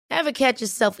Ever catch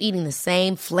yourself eating the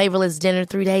same flavorless dinner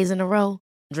 3 days in a row?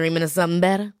 Dreaming of something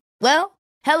better? Well,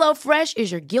 HelloFresh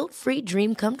is your guilt-free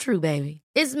dream come true, baby.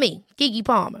 It's me, Keke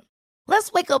Palmer.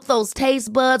 Let's wake up those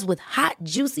taste buds with hot,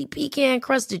 juicy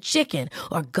pecan-crusted chicken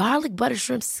or garlic butter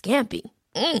shrimp scampi.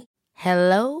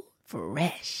 Hello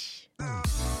Fresh.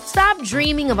 Stop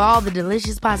dreaming of all the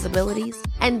delicious possibilities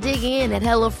and dig in at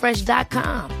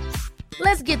HelloFresh.com.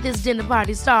 Let's get this dinner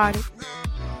party started.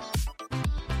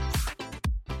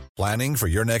 Planning for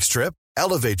your next trip?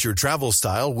 Elevate your travel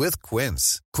style with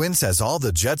Quince. Quince has all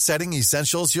the jet-setting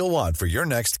essentials you'll want for your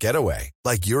next getaway,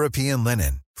 like European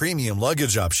linen, premium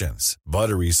luggage options,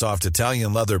 buttery soft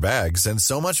Italian leather bags, and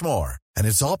so much more. And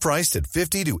it's all priced at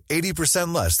 50 to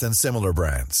 80% less than similar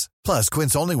brands. Plus,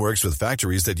 Quince only works with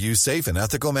factories that use safe and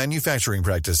ethical manufacturing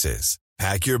practices.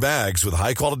 Pack your bags with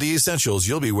high-quality essentials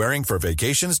you'll be wearing for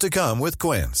vacations to come with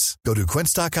Quince. Go to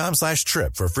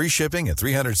quince.com/trip for free shipping and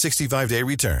 365-day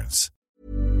returns.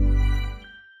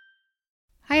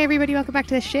 Hi everybody, welcome back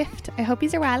to The Shift. I hope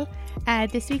you're well.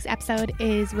 This week's episode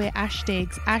is with Ash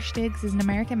Diggs. Ash Diggs is an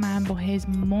American man, but his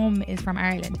mum is from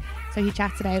Ireland. So he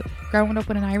chats about growing up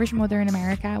with an Irish mother in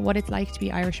America, what it's like to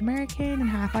be Irish American and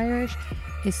half Irish,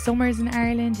 his summers in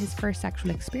Ireland, his first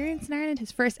sexual experience in Ireland,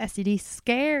 his first STD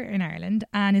scare in Ireland,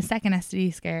 and his second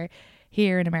STD scare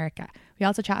here in America. We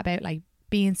also chat about like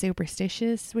being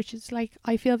superstitious, which is like,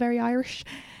 I feel very Irish,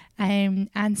 and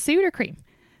Suitor cream.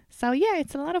 So yeah,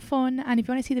 it's a lot of fun. And if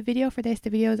you want to see the video for this, the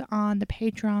video is on the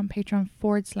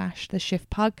patreon.com/The Shift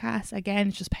Podcast. Again,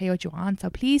 it's just pay what you want.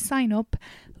 So please sign up.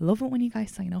 Love it when you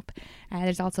guys sign up.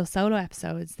 There's also solo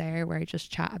episodes there where I just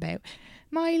chat about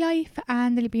my life,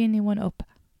 and there'll be a new one up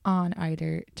on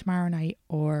either tomorrow night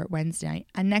or Wednesday night.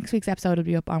 And next week's episode will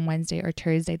be up on Wednesday or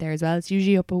Thursday there as well. It's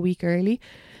usually up a week early.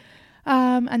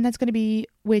 And that's going to be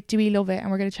with Do We Love It,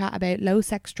 and we're going to chat about low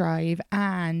sex drive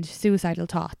and suicidal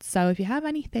thoughts. So if you have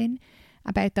anything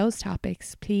about those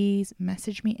topics, please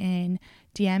message me in,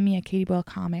 DM me at Katie Boyle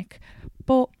Comic.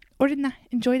 But other than that,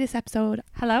 enjoy this episode.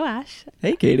 Hello, Ash.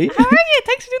 Hey, Katie. How are you?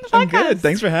 Thanks for doing the podcast. I'm good.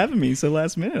 Thanks for having me so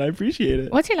last minute. I appreciate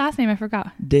it. What's your last name? I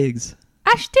forgot. Diggs.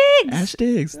 Ash Diggs. Ash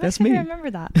Diggs. That's me. I remember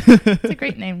that. It's a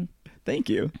great name. Thank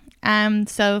you.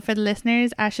 So for the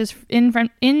listeners, Ash is in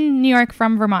New York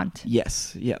from Vermont.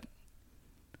 Yes. Yep.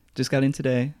 Just got in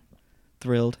today.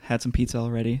 Thrilled. Had some pizza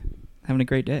already. Having a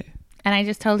great day. And I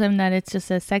just told him that it's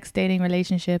just a sex, dating,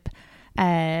 relationship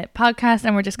podcast,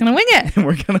 and we're just gonna wing it.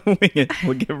 We're gonna wing it.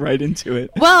 We'll get right into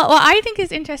it. Well, what I think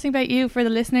is interesting about you for the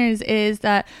listeners is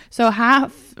that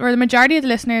half or the majority of the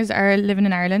listeners are living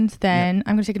in Ireland. Then yep.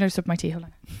 I'm gonna take another sip of my tea. Hold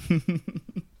on.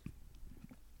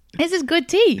 This is good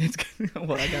tea.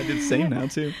 Well, I gotta do the same now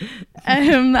too.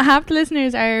 Half the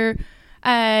listeners are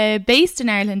based in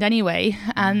Ireland anyway,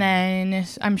 and then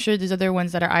I'm sure there's other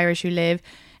ones that are Irish who live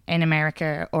in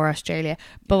America or Australia.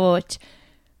 But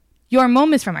your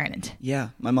mum is from Ireland. Yeah,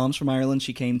 my mom's from Ireland.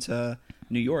 She came to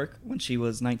New York when she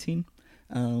was 19,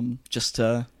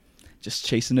 just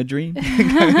chasing a dream.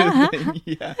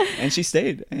 Yeah, and she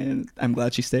stayed, and I'm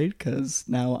glad she stayed because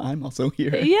now I'm also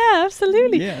here. Yeah,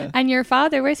 absolutely. Yeah. And your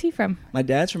father, where's he from? My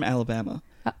dad's from Alabama.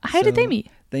 How did they meet?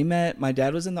 They met. My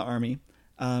dad was in the Army,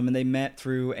 and they met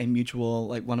through a mutual,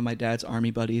 like one of my dad's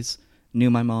Army buddies knew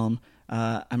my mom.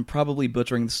 I'm probably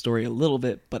butchering the story a little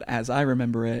bit, but as I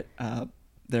remember it,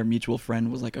 their mutual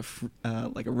friend was like a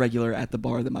regular at the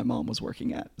bar that my mom was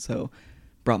working at. So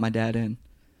brought my dad in.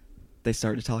 They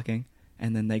started talking,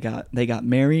 and then they got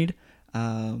married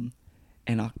in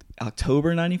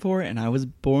October 94, and I was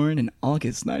born in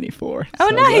August 94. Oh,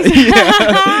 so nice.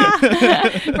 Yeah.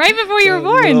 Right before you were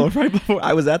born. Well, right before.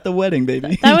 I was at the wedding,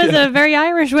 baby. That was a very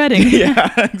Irish wedding. Yeah,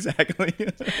 exactly.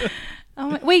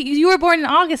 Wait, you were born in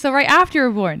August, so right after you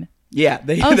were born. Yeah,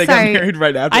 they got married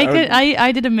right after.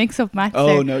 I did a mix-up match there.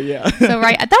 Oh, no, yeah. So,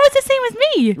 right, that was the same as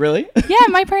me. Really? Yeah,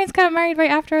 my parents got married right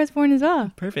after I was born as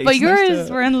well. Perfect. But yours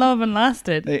were in love and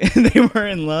lasted. They were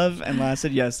in love and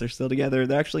lasted. Yes, they're still together.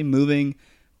 They're actually moving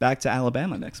back to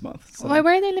Alabama next month. So where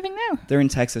are they living now? They're in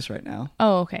Texas right now.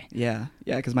 Oh, okay. Yeah,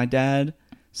 because my dad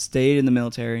stayed in the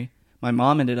military. My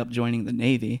mom ended up joining the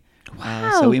Navy.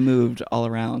 Wow. So we moved all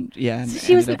around. Yeah. So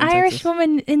she was an Irish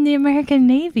woman in the American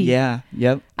Navy. Yeah.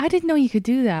 Yep. I didn't know you could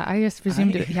do that. I just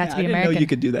presumed you had to be American. I didn't know you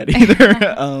could do that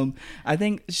either. I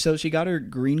think so. She got her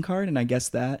green card, and I guess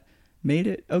that made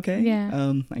it okay.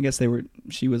 Yeah. I guess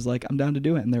she was like, I'm down to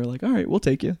do it, and they were like, all right, we'll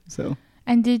take you. So.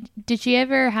 And did she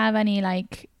ever have any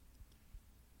like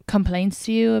complaints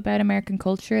to you about American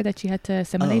culture that you had to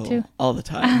assimilate to? All the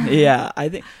time. Yeah, I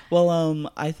think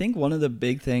one of the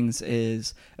big things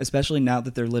is, especially now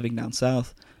that they're living down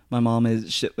south, my mom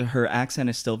her accent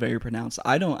is still very pronounced.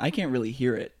 I can't really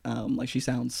hear it. Like she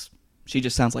sounds she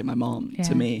just sounds like my mom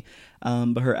to me.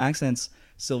 But her accent's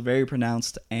still very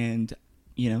pronounced, and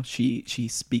you know, she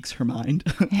speaks her mind.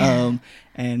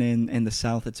 And in the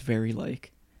South, it's very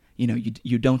like, you know,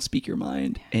 you don't speak your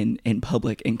mind in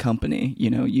public, in company. You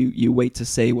know, you wait to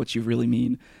say what you really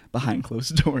mean behind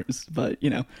closed doors. But, you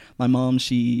know, my mom,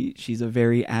 she's a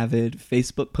very avid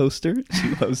Facebook poster.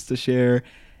 She loves to share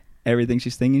everything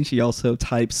she's thinking. She also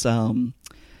types,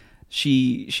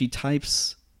 she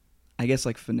types, I guess,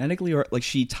 like phonetically, or like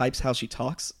she types how she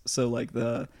talks. So like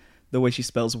the way she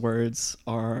spells words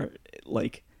are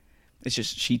like, it's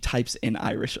just, she types in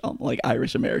Irish, like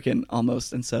Irish American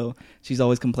almost. And so she's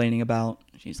always complaining about,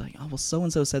 she's like, oh, well,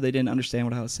 so-and-so said they didn't understand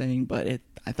what I was saying, but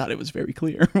I thought it was very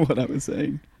clear what I was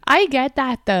saying. I get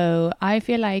that though. I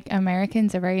feel like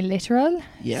Americans are very literal.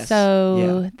 Yes.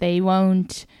 So they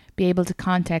won't be able to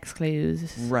context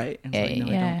clues. Right. And it's like,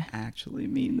 no, I don't actually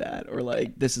mean that. Or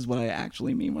like, this is what I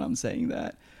actually mean when I'm saying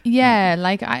that. Yeah,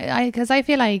 like because I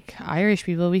feel like Irish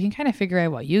people, we can kind of figure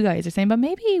out what you guys are saying, but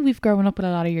maybe we've grown up with a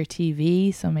lot of your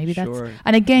TV, so maybe that's,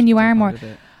 and again, you are more,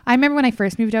 I remember when I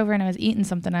first moved over and I was eating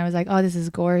something, I was like, oh, this is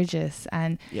gorgeous,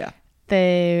 and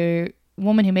the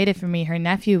woman who made it for me, her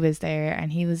nephew was there,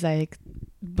 and he was like,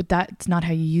 but that's not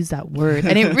how you use that word,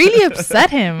 and it really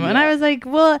upset him. And I was like,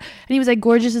 well, and he was like,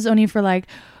 gorgeous is only for like,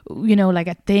 you know, like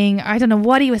a thing. I don't know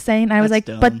what he was saying. And I was like,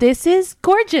 dumb. But this is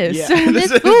gorgeous.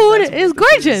 This food is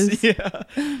gorgeous. Yeah,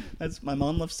 that's, my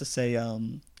mom loves to say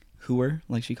hooer,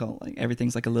 like she called, like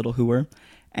everything's like a little hooer.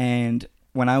 And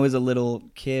when I was a little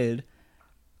kid,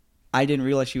 I didn't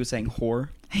realize she was saying whore.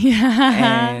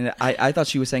 And I thought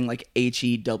she was saying like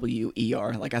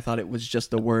HEWER. Like I thought it was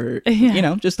just a word, you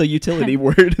know, just a utility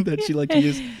word that she liked to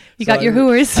use. You got your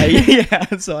hooers.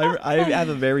 So I have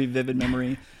a very vivid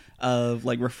memory of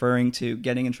like referring to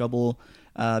getting in trouble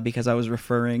because I was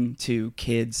referring to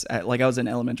kids at, like I was in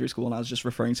elementary school and I was just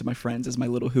referring to my friends as my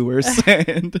little hooers.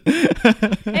 And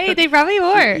hey, they probably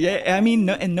were. Yeah, I mean,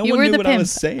 no one knew what pimp. I was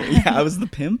saying. Yeah, I was the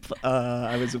pimp.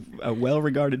 I was a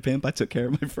well-regarded pimp. I took care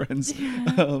of my friends.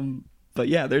 But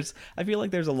yeah, I feel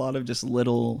like there's a lot of just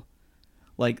little,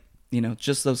 like, you know,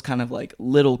 just those kind of like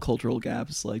little cultural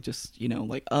gaps, like just, you know,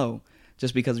 like, oh,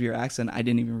 just because of your accent, I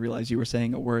didn't even realize you were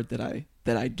saying a word that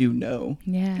I do know.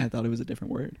 Yeah. I thought it was a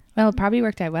different word. Well, it probably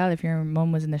worked out well if your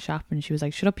mum was in the shop and she was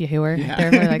like, shut up, you hooer.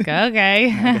 Yeah. They're like, okay.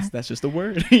 I guess that's just a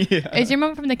word. Yeah. Is your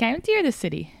mum from the county or the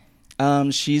city?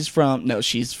 She's from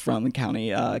the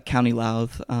county, County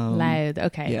Louth. Louth,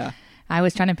 okay. Yeah. I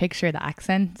was trying to picture the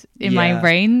accent in my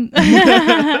brain.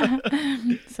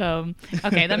 So,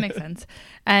 okay, that makes sense.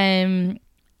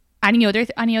 Any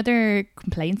other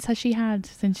complaints has she had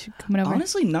since coming over?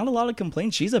 Honestly, not a lot of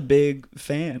complaints. She's a big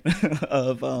fan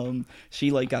of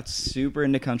she like got super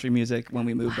into country music when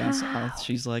we moved down south.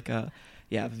 She's like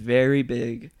very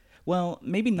big. Well,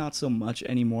 maybe not so much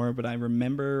anymore, but I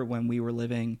remember when we were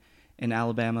living in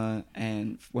Alabama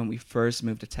and when we first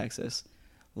moved to Texas,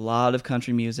 a lot of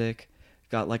country music,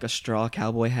 got like a straw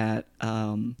cowboy hat,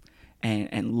 and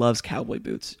loves cowboy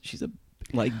boots. She's a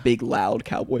like big loud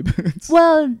cowboy boots.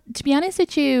 Well, to be honest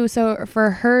with you, so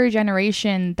for her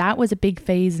generation, that was a big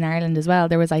phase in Ireland as well.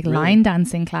 There was like line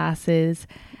dancing classes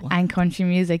and country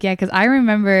music. Yeah, because I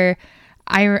remember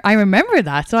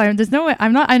that. So I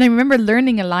remember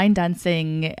learning a line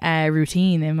dancing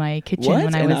routine in my kitchen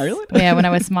when I was Ireland? when I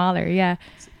was smaller. Yeah.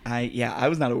 I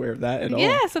was not aware of that at all.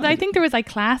 Yeah, so I think there was like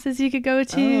classes you could go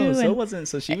to. Oh, so it wasn't.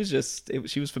 So she was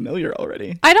she was familiar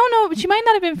already. I don't know. She might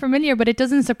not have been familiar, but it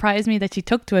doesn't surprise me that she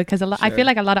took to it because I feel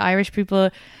like a lot of Irish people,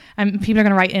 and people are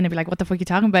going to write in and be like, "What the fuck are you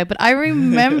talking about?" But I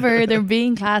remember there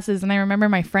being classes, and I remember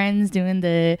my friends doing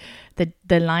the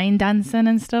line dancing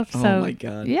and stuff. So, oh my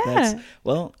god!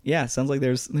 Yeah. Sounds like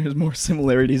there's more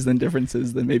similarities than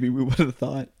differences than maybe we would have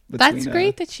thought. That's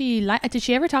great that did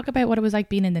she ever talk about what it was like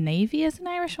being in the Navy as an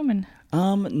Irish woman?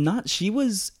 Not. She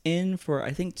was in for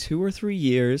I think 2 or 3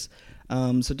 years.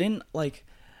 So didn't like.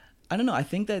 I don't know. I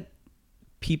think that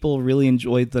people really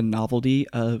enjoyed the novelty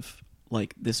of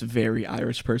like this very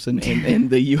Irish person in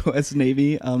the U.S.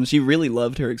 Navy. She really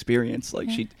loved her experience. Like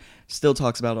she still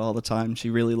talks about it all the time. She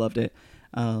really loved it.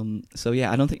 So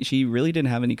yeah, I don't think she really didn't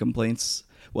have any complaints.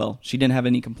 Well, she didn't have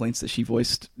any complaints that she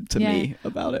voiced to me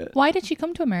about it. Why did she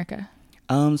come to America?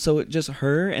 So it just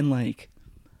her and like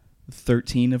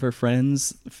 13 of her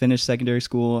friends finished secondary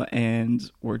school and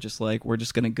we're just going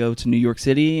to go to New York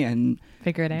City and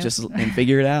figure it out.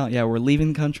 Figure it out. Yeah, we're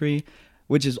leaving the country,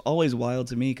 which is always wild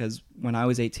to me because when I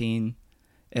was 18,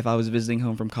 if I was visiting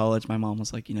home from college, my mom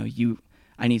was like, you know,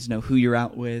 I need to know who you're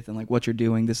out with and like what you're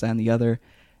doing, this, that, and the other.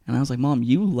 And I was like, Mom,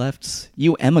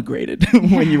 you emigrated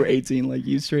when you were 18. Like,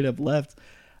 you straight up left.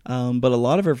 But a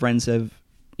lot of her friends have,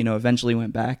 eventually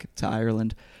went back to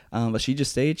Ireland. But she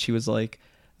just stayed. She was like,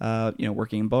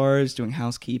 working in bars, doing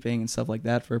housekeeping and stuff like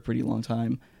that for a pretty long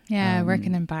time. Yeah,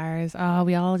 working in bars. Oh,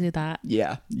 we all do that.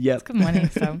 Yeah. Yep. It's good money,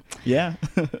 so. Yeah.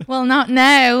 Well, not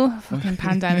now. Fucking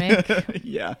pandemic.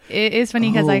 Yeah. It is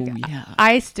funny because yeah.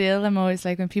 I still am always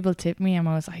like, when people tip me, I'm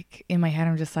always like, in my head,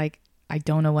 I'm just like, I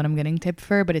don't know what I'm getting tipped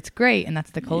for, but it's great. And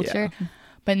that's the culture. Yeah.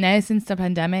 But now since the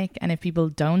pandemic, and if people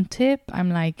don't tip, I'm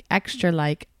like extra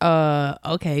like,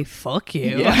 okay, fuck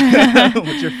you. Yeah.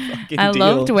 What's your fucking I deal?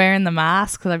 loved wearing the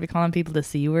mask because I'd be calling people the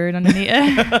C word underneath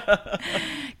it.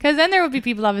 Because then there would be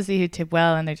people obviously who tip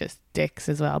well and they're just dicks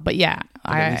as well. But yeah.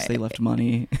 At least they left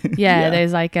money. Yeah,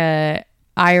 there's like a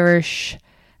Irish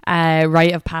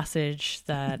rite of passage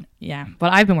that, yeah. Well,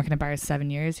 I've been working at bars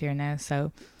 7 years here now,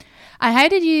 so... How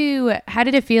did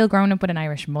it feel growing up with an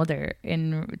Irish mother?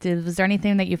 Was there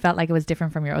anything that you felt like it was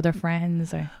different from your other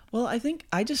friends? Or? Well, I think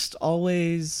I just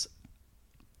always,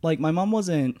 like, my mom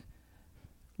wasn't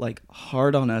like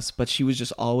hard on us, but she was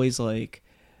just always like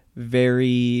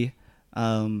very,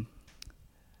 I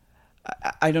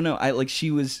don't know. She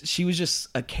was just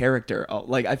a character.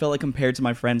 Like, I felt like compared to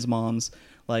my friends' moms,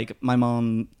 like my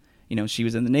mom, she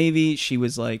was in the Navy. She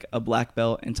was like a black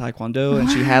belt in Taekwondo, and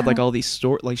she had like all these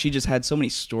stories. Like, she just had so many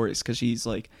stories because she's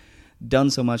like done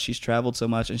so much. She's traveled so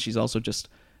much, and she's also just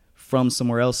from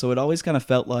somewhere else. So it always kind of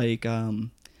felt like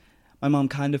my mom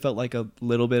kind of felt like a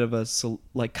little bit of a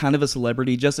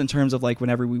celebrity, just in terms of like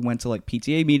whenever we went to like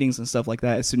PTA meetings and stuff like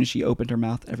that. As soon as she opened her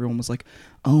mouth, everyone was like,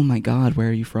 "Oh my God, where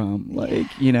are you from?" Like,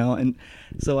 and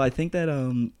so I think that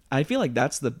I feel like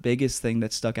that's the biggest thing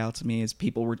that stuck out to me, is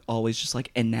people were always just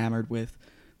like enamored with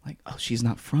like, "Oh, she's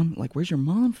not from, like, where's your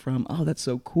mom from? Oh, that's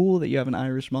so cool that you have an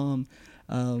Irish mom."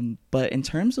 But in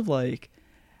terms of like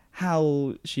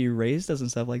how she raised us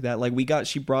and stuff like that, like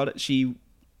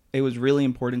it was really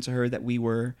important to her that we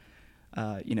were,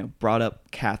 brought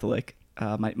up Catholic.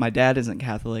 My dad isn't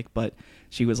Catholic, but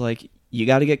she was like, you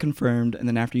got to get confirmed, and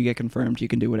then after you get confirmed, you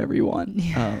can do whatever you want.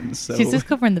 Yeah. So she's just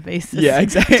covering the bases. Yeah,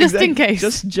 exactly. Just in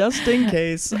case. Just in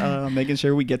case, making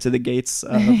sure we get to the gates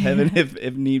of heaven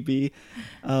if need be.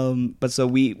 But so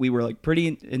we were like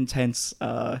pretty intense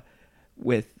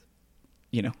with,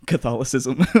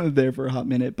 Catholicism there for a hot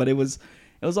minute. But it was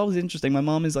always interesting. My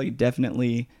mom is like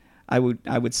definitely, I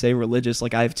would say, religious.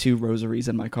 Like, I have 2 rosaries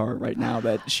in my car right now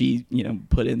that she,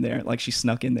 put in there. Like, she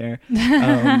snuck in there.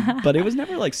 But it was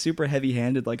never like super heavy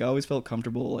handed. Like, I always felt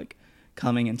comfortable like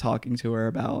coming and talking to her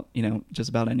about, just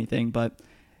about anything. But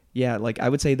yeah, like, I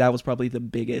would say that was probably the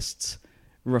biggest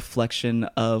reflection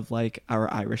of like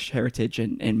our Irish heritage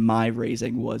and my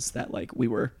raising, was that like we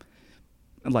were,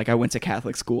 like, I went to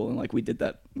Catholic school and like we did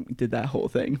that whole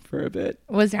thing for a bit.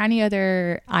 Was there any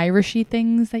other Irishy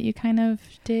things that you kind of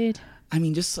did? I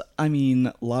mean,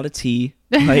 a lot of tea.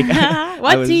 Like,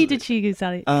 what tea did she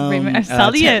sell you? Sell you?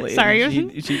 Tetley.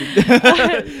 Sorry. She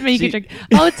did. Make you drink.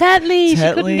 Oh, Tetley. She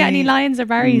couldn't get any lions or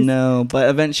berries. No, but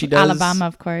eventually she does. Alabama,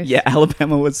 of course. Yeah,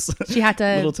 Alabama was she had to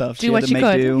a little tough. Do what she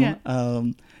could. Yeah.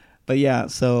 But yeah,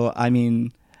 so I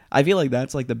mean, I feel like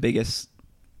that's like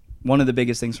one of the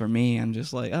biggest things for me. I'm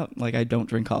just like, I don't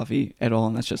drink coffee at all,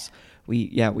 and that's just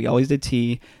we always did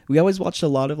tea. We always watched a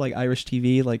lot of like Irish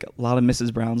TV, like a lot of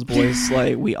Mrs. Brown's Boys.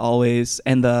 Like, we always,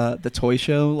 and the toy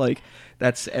show, like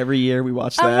that's every year we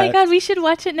watch that. Oh my God, we should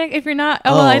watch it next. If you're not,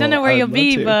 well, I don't know where you'll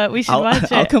be, but we should watch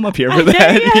it. I'll come up here for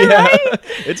that. Yeah, right?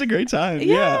 It's a great time.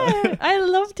 Yeah, I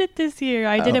loved it this year.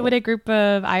 I did it with a group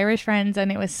of Irish friends,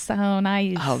 and it was so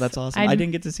nice. Oh, that's awesome. I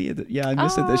didn't get to see it. Yeah, I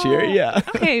missed it this year. Yeah.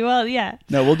 Okay, well, yeah.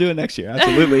 No, we'll do it next year.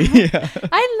 Absolutely. Yeah.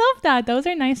 I love that. Those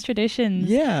are nice traditions.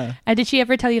 Yeah. Did she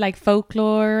ever tell you like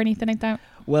folklore or anything like that?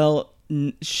 Well,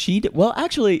 well,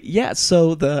 actually, yeah.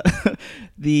 So the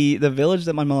the village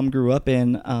that my mom grew up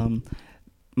in,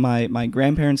 my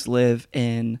grandparents live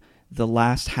in the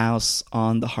last house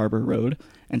on the Harbor Road,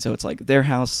 and so it's like their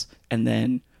house, and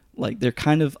then like they're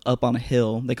kind of up on a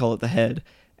hill. They call it the Head,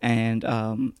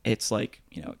 and it's like,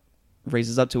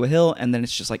 raises up to a hill, and then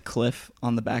it's just like cliff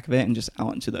on the back of it and just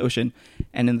out into the ocean.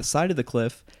 And in the side of the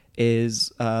cliff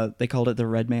is they called it the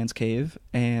Red Man's Cave,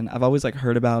 and I've always like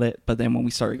heard about it, but then when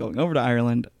we started going over to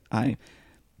Ireland,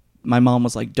 my mom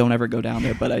was like, don't ever go down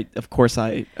there, but I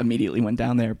immediately went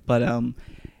down there. But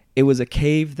it was a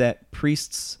cave that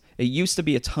priests, it used to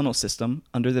be a tunnel system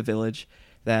under the village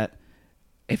that,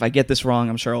 if I get this wrong,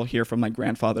 I'm sure I'll hear from my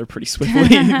grandfather pretty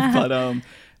swiftly, but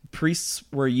priests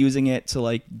were using it to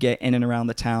like get in and around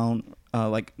the town,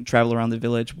 like travel around the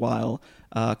village, while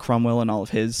Cromwell and all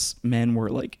of his men were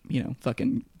like,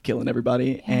 fucking killing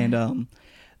everybody. Yeah. And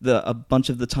a bunch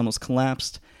of the tunnels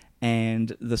collapsed,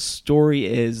 and the story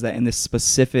is that in this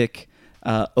specific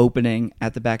opening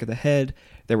at the back of the Head,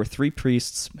 there were 3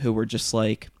 priests who were just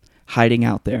like hiding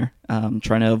out there,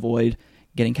 trying to avoid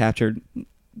getting captured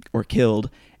or killed,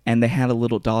 and they had a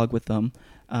little dog with them.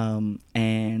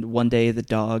 And one day the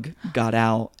dog got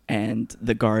out, and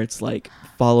the guards like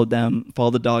followed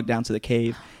the dog down to the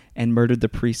cave and murdered the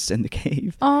priests in the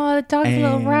cave. Oh, the dog's a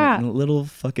little rat. A little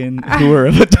fucking hooer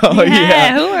of a dog.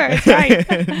 Yeah, hooer. Right.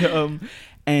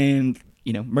 And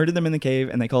murdered them in the cave,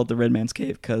 and they call it the Red Man's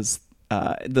Cave because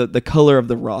the color of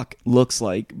the rock looks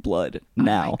like blood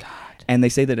now. Oh my God. And they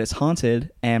say that it's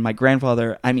haunted. And my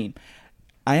grandfather, I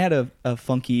had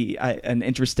an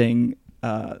interesting.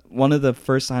 One of the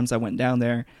first times I went down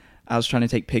there, I was trying to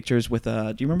take pictures with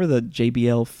do you remember the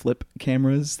JBL flip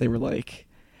cameras? They were like,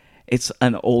 it's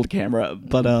an old camera,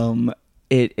 but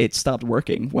it stopped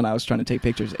working when I was trying to take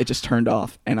pictures. It just turned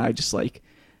off, and I just like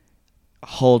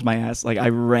hauled my ass. Like I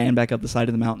ran back up the side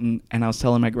of the mountain, and I was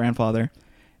telling my grandfather,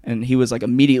 and he was like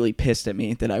immediately pissed at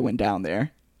me that I went down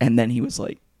there. And then he was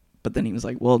like,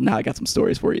 well, now I got some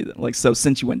stories for you. Like, so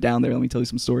since you went down there, let me tell you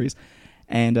some stories.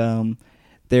 And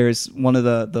there's one of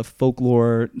the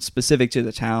folklore specific to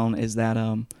the town is that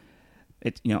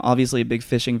it's obviously a big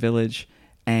fishing village,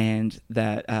 and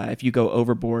that if you go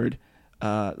overboard,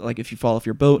 like if you fall off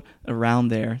your boat around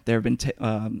there have been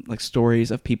like stories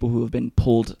of people who have been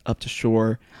pulled up to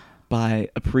shore by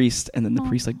a priest, and then the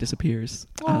priest like disappears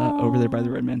over there by the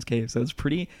Red Man's Cave. So it's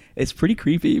pretty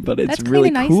creepy, but it's That's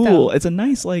really nice, cool. though. It's a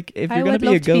nice, like, if I you're gonna would be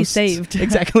a love to be ghost, saved.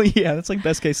 exactly. Yeah, that's like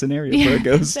best case scenario for a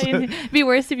ghost. It'd be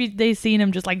worse if they seen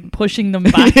him just like pushing them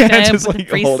back Yeah, down, just, but like, the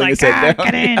priest holding like, his head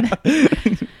down. get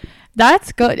in.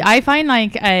 That's good. I find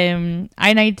like, and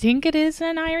I think it is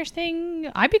an Irish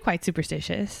thing. I'd be quite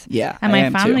superstitious. Yeah, and I my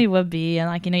am family too. would be, and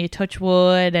like you touch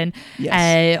wood, and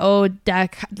Yes.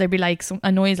 there'd be like a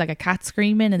noise like a cat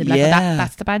screaming, and they'd be like, Yeah.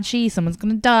 that's the banshee. Someone's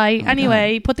gonna die.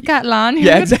 Anyway, put the kettle on.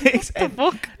 Yeah, exactly. What the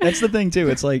fuck? That's the thing too.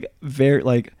 It's like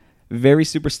very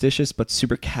superstitious, but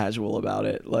super casual about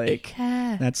it. Like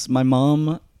Yeah. that's my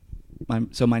mom.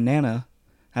 My Nana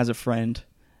has a friend.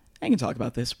 I can talk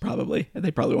about this probably.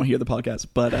 They probably won't hear the podcast,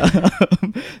 but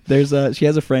she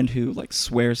has a friend who like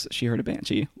swears she heard a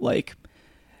banshee. Like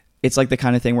it's like the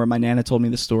kind of thing where my Nana told me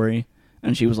the story,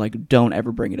 and she was like, "Don't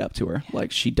ever bring it up to her."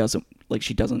 Like she doesn't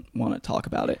want to talk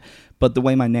about it. But the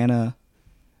way my Nana,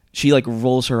 she like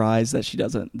rolls her eyes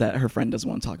that her friend doesn't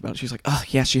want to talk about it. She's like, "Oh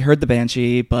yeah, she heard the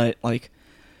banshee, but like,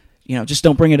 just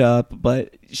don't bring it up."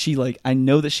 But she like, I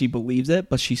know that she believes it,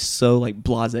 but she's so like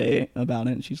blasé about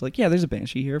it. And she's like, "Yeah, there's a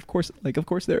banshee here. Of course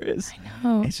there is." I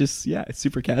know. It's just, yeah, it's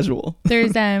super casual.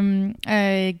 There's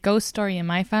a ghost story in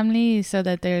my family, so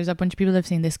that there's a bunch of people that have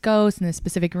seen this ghost in this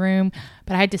specific room,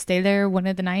 but I had to stay there one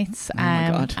of the nights. Oh my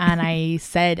God. And I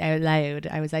said out loud,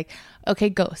 I was like, "Okay,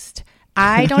 ghost,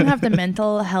 I don't have the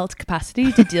mental health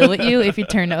capacity to deal with you if you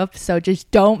turn up, so just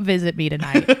don't visit me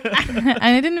tonight."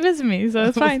 And it didn't visit me, so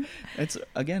it's fine. It's,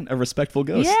 again, a respectful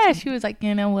ghost. Yeah, she was like,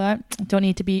 "You know what? Don't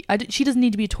need to be. She doesn't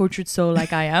need to be a tortured soul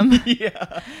like I am."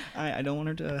 Yeah. I don't want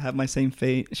her to have my same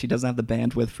fate. She doesn't have the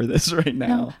bandwidth for this right now.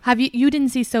 No. Have you didn't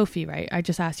see Sophie, right? I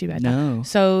just asked you about No. that.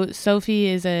 So Sophie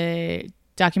is a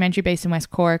documentary based in West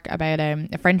Cork about a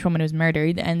French woman who's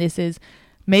murdered, and this is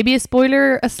maybe a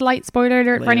slight spoiler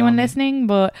alert Lay for it anyone on me. listening,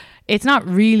 but it's not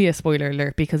really a spoiler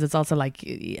alert because it's also like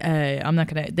I'm not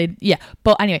gonna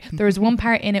but anyway, there was one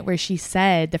part in it where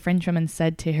the French woman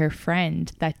said to her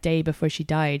friend that day before she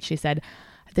died, she said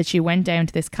that she went down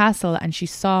to this castle and she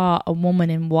saw a woman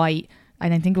in white,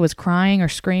 and I think it was crying or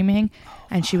screaming,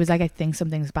 and she was like, "I think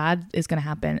something's bad is going to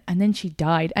happen," and then she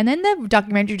died. And then the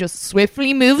documentary just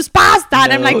swiftly moves past that.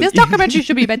 No. I'm like, this documentary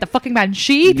should be about the fucking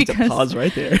banshee, You need to because pause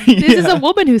right there. this is a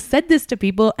woman who said this to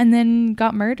people and then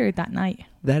got murdered that night.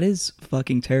 That is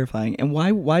fucking terrifying. And why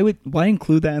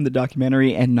include that in the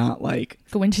documentary and not like,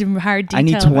 Go into hard detail. I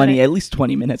need about it. at least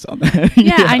 20 minutes on that.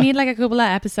 Yeah, I need like a couple of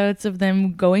episodes of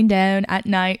them going down at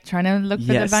night trying to look for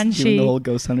the doing banshee. the whole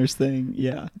ghost hunters thing.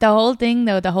 Yeah. The whole thing,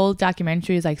 though, the whole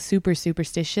documentary is like super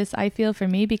superstitious, I feel, for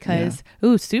me, because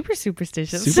super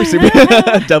superstitious. Super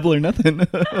double or nothing.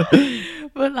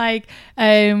 But like,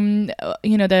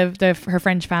 her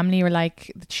French family were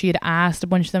like, she had asked a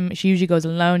bunch of them. She usually goes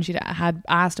alone. She had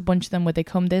asked a bunch of them would they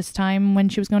come this time when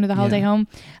she was going to the holiday home,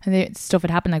 and stuff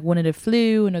had happened. Like one of them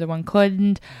flew, another one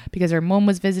couldn't because her mum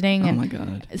was visiting. Oh And my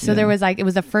God. so there was like, it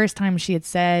was the first time she had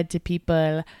said to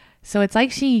people. So it's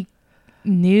like she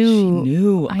knew. She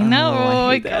knew. I know. Oh,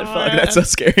 I hate Oh that. my Fuck, God. that's so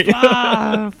scary.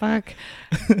 Oh fuck.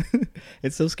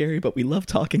 It's so scary, but we love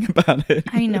talking about it.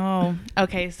 I know.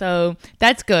 Okay, so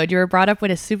that's good. You were brought up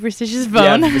with a superstitious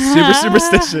bone. Yeah, super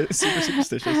superstitious. Super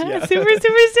superstitious. Yeah. Super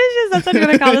superstitious. That's what I'm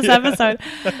going to call this episode.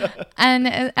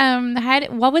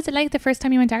 And what was it like the first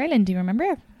time you went to Ireland? Do you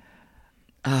remember?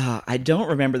 I don't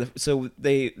remember so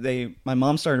my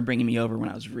mom started bringing me over when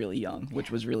I was really young,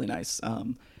 which was really nice.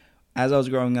 As I was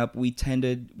growing up, we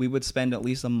would spend at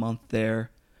least a month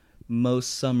there.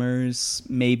 Most summers,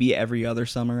 maybe every other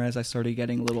summer as I started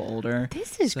getting a little older.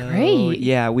 This is great.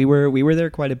 Yeah, we were there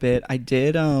quite a bit. I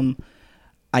did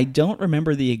I don't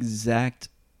remember the exact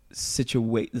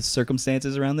the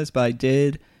circumstances around this, but I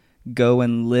did go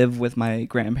and live with my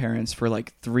grandparents for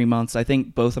like 3 months. I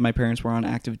think both of my parents were on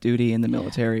active duty in the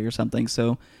military or something,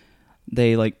 so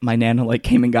they my nana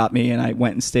came and got me, and I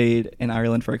went and stayed in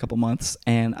Ireland for a couple months,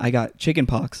 and I got chicken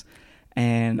pox.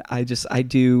 And I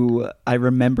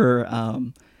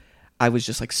remember I was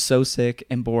just so sick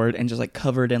and bored and just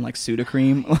covered in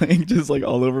Sudocreme, just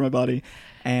all over my body.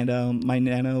 And my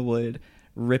nana would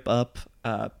rip up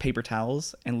paper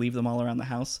towels and leave them all around the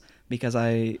house because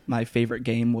my favorite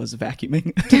game was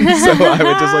vacuuming. So I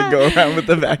would just go around with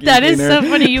the vacuum That cleaner. is so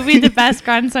funny. You'd be the best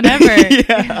grandson ever.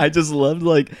 Yeah, I just loved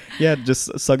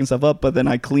just sucking stuff up, but then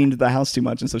I cleaned the house too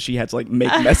much, and so she had to make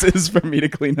messes for me to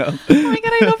clean up. Oh my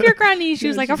god, I love your granny. She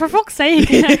was like, oh, for fuck's sake.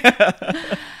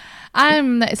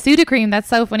 Sudocreme, that's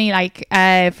so funny.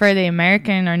 For the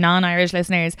American or non-Irish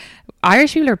listeners,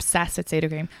 Irish people are obsessed with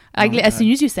Sudocreme. As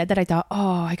soon as you said that, I thought,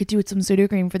 oh, I could do with some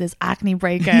Sudocreme for this acne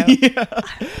breakout. Yeah.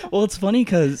 Well, it's funny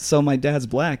because my dad's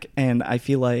black, and I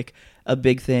feel like a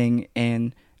big thing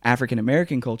in African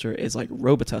American culture is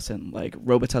Robitussin.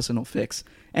 Robitussin will fix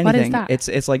anything. What is that?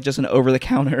 It's just an over the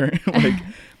counter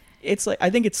it's I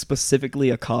think it's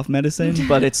specifically a cough medicine,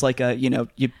 but it's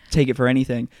you take it for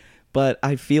anything. But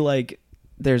I feel like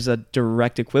there's a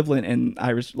direct equivalent in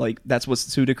Irish, that's what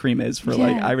Sudocreme is for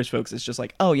Irish folks. It's just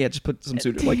oh yeah, just put some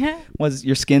Sudocreme. Was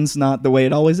your skin's not the way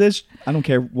it always is? I don't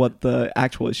care what the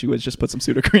actual issue is, just put some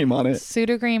Sudocreme on it.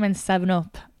 Sudocreme and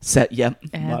 7-Up. Yep.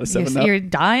 A lot of 7-Up. You're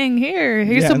dying here.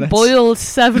 Here's some boiled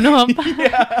 7-Up.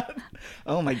 Yeah.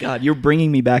 Oh my god, you're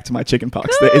bringing me back to my chicken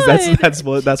pox. That's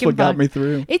what got me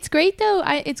through. It's great though.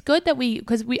 It's good that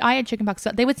I had chicken pox.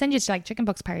 So they would send you to chicken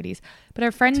pox parties, but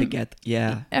our friend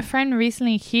a friend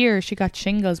recently here, she got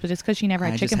shingles, but it's because she never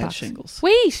had chicken pox. Shingles.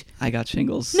 Wait, I got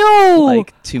shingles. No,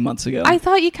 2 months ago. I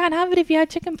thought you can't have it if you had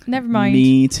chicken. Never mind.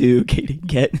 Me too, Katie.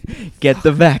 Get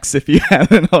the vax if you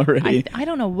haven't already. I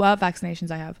don't know what vaccinations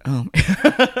I have.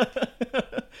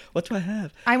 What do I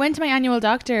have? I went to my annual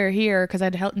doctor here because I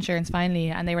had health insurance finally,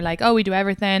 and they were like, oh, we do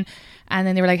everything. And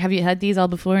then they were like, have you had these all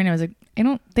before? And I was like, I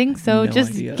don't think so.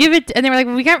 Just give it. And they were like,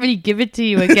 well, we can't really give it to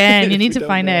you again. You need to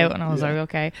find out. And I was like,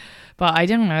 okay. But I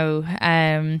don't know.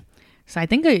 So I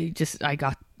think I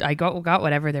got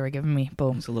whatever they were giving me.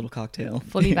 Boom. It's a little cocktail.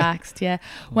 Fully vaxxed, yeah.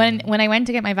 When I went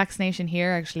to get my vaccination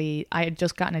here, actually, I had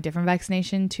just gotten a different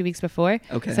vaccination 2 weeks before.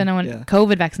 Okay. So I went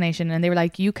COVID vaccination, and they were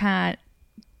like, you can't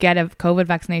get a COVID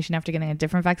vaccination after getting a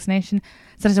different vaccination.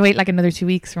 So I had to wait another 2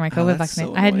 weeks for my COVID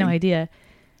vaccination. So I had no idea.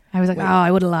 I was like,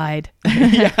 I would have lied.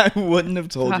 Yeah, I wouldn't have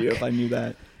told you if I knew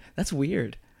that. That's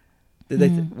weird.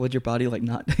 Would your body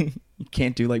not you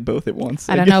can't do both at once?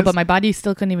 I don't know, but my body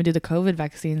still couldn't even do the COVID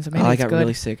vaccine, so maybe I it's got good.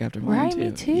 really sick after mine too.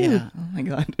 Me too. Yeah. Oh my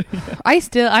god. I'm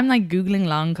Googling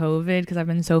long COVID because I've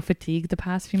been so fatigued the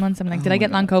past few months. I'm like, did I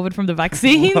get long COVID from the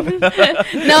vaccine?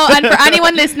 No, and for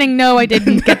anyone listening, no, I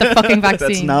didn't get the fucking vaccine.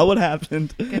 That's not what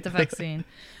happened. Get the vaccine.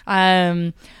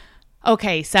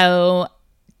 Okay, so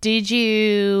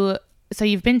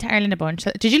you've been to Ireland a bunch.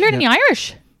 Did you learn any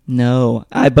Irish? No,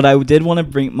 but I did want to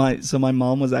bring my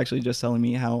mom was actually just telling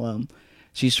me how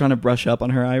she's trying to brush up on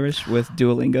her Irish with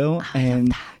Duolingo,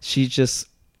 and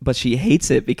but she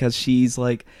hates it because she's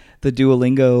the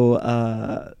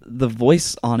Duolingo, the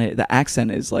voice on it, the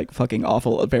accent is fucking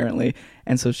awful apparently,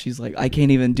 and so she's like, I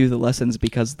can't even do the lessons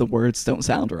because the words don't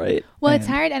sound right. Well, it's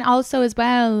hard, and also as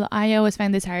well, I always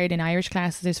found this hard in Irish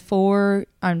classes. There's 4,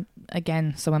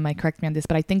 again, someone might correct me on this,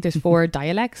 but I think there's 4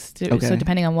 dialects, so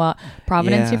depending on what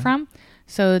province you're from.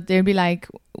 So there'd be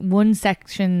one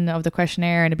section of the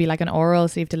questionnaire, and it'd be an oral,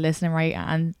 so you have to listen and write,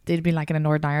 and they'd be in a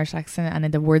Northern Irish accent, and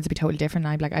then the words would be totally different.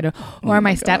 And I'd be like, I don't. Or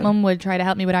my stepmom would try to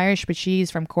help me with Irish, but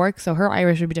she's from Cork, so her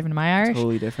Irish would be different to my Irish.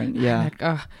 Totally different, yeah.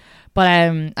 But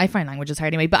I find languages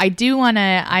hard anyway. But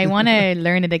I wanna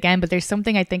learn it again. But there's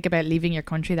something I think about leaving your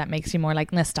country that makes you more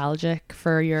nostalgic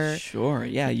for your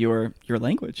your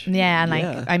language. Yeah, and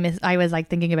I was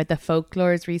thinking about the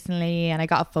folklores recently, and I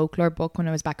got a folklore book when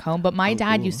I was back home. But my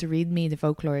dad used to read me the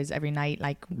folklores every night,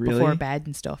 before bed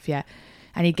and stuff. Yeah.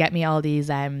 And he'd get me all these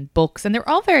books, and they were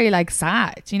all very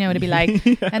sad, it'd be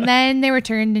and then they were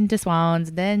turned into swans,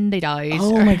 and then they died.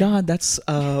 Oh my god, that's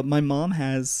my mom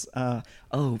has our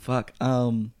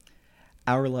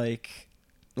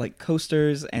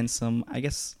coasters and some, I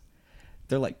guess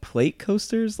they're like plate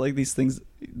coasters, like these things.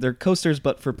 They're coasters,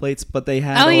 but for plates. But they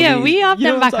have. Oh yeah, these, we have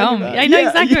them back home. I know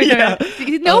exactly what you're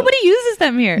talking about. Nobody uses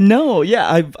them here. No,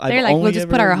 yeah, I've They're like, only we'll just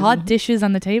put ever our hot used them. dishes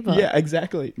on the table. Yeah,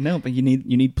 exactly. No, but you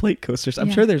need plate coasters. I'm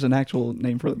Yeah. sure there's an actual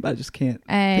name for them, but I just can't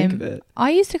think of it. I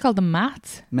used to call them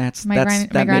mats. Mats. My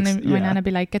nana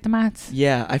be like, get the mats.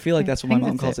 Yeah, I feel like that's what my think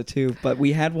mom that's calls it too. But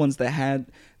we had ones that had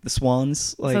the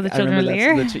swans. Like So the I Children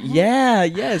remember of that's Lear? yeah,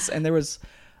 yes. And there was,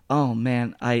 oh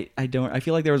man, I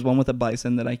feel like there was one with a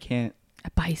bison that I can't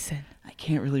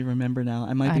really remember now.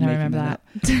 I might I be don't making remember that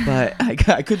up, but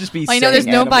I could just be. I know there's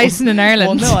saying no animals. bison in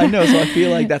Ireland. Well, no, I know. So I feel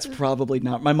like that's probably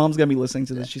not. My mom's gonna be listening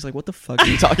to this. She's like, "What the fuck are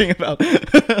you talking about?"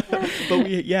 But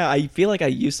I feel like I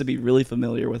used to be really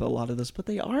familiar with a lot of this, but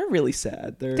they are really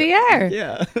sad. They are.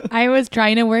 Yeah. I was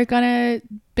trying to work on a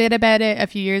bit about it a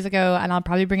few years ago, and I'll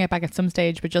probably bring it back at some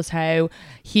stage, but just how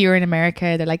here in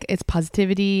America they're like, it's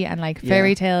positivity and like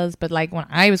fairy tales, but like when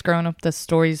I was growing up, the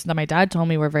stories that my dad told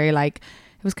me were very like,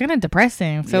 it was kind of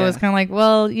depressing. So it was kind of like,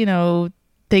 well, you know,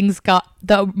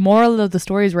 the moral of the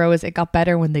stories were always it got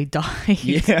better when they died.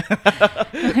 Yeah.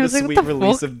 I was The like, sweet what the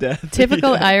release fuck? of death.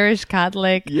 Typical Yeah. Irish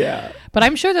Catholic. Yeah. But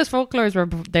I'm sure those folklores were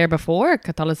there before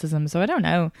Catholicism, so I don't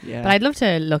know. Yeah. But I'd love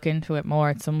to look into it more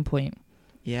at some point.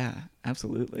 Yeah,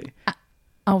 absolutely.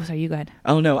 Oh, sorry, you go ahead.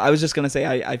 Oh no, I was just gonna say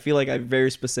I feel like I very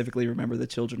specifically remember the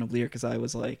Children of Lear because I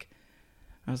was like,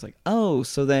 oh,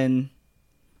 so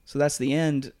that's the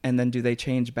end, and then do they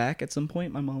change back at some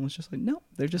point? My mom was just like, no,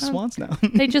 they're just swans now.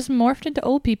 They just morphed into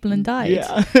old people and died.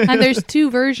 Yeah. And there's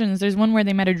two versions. There's one where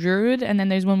they met a druid, and then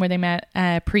there's one where they met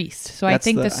a priest. So I That's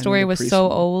think the- the I know story the was priest so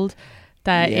one. old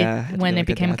that Yeah, it had to when be, it like,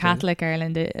 became adapted. Catholic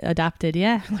Ireland, it adapted.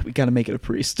 Yeah. Like, we gotta make it a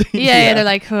priest. Yeah, they're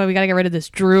like, oh, we gotta get rid of this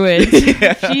druid.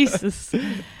 Jesus.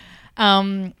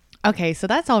 Okay, so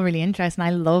that's all really interesting.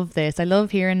 I love this. I love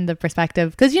hearing the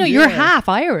perspective because you're Yeah. half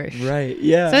Irish, Right.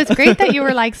 Yeah. so it's great that you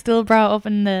were like still brought up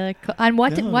in the. And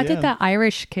what did No, did yeah. the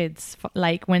Irish kids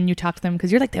like when you talk to them?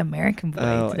 Because you're like the American boy.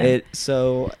 Oh, to them.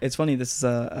 so it's funny. This is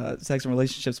a sex and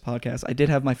relationships podcast. I did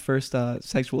have my first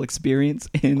sexual experience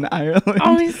in Ireland.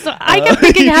 I kept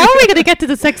thinking, how are we going to get to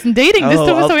the sex and dating? This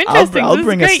stuff is so interesting. I'll This is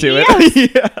bring us great. to Yes.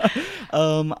 it.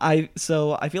 Yeah.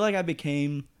 I feel like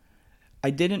I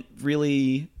didn't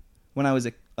really, when I was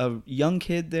a young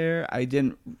kid there, I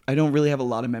don't really have a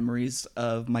lot of memories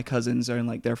of my cousins or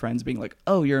like their friends being like,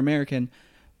 oh, you're American.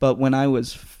 But when I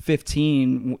was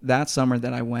 15, that summer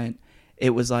that I went,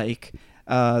 it was like,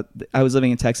 I was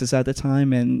living in Texas at the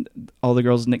time, and all the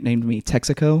girls nicknamed me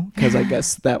Texaco because I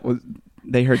guess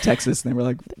they heard Texas and they were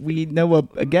like, we know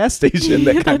a gas station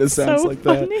that kind of That's sounds so like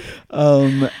funny.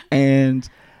 that. And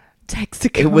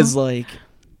Texaco. it was like,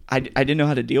 I didn't know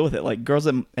how to deal with it. Like girls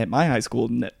at my high school,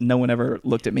 no one ever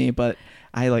looked at me, but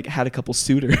I like had a couple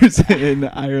suitors in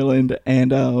Ireland,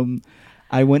 and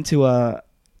I went to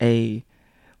a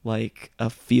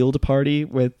field party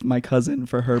with my cousin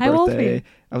for her How old were birthday. you?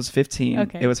 I was 15.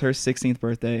 Okay. It was her 16th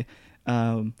birthday.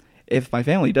 If my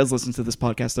family does listen to this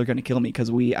podcast, they're going to kill me because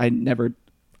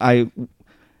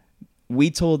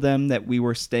we told them that we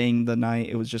were staying the night.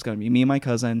 It was just going to be me and my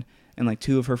cousin, and like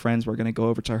two of her friends were going to go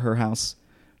over to her house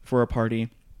for a party,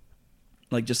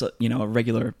 like just a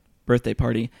regular birthday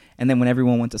party. And then when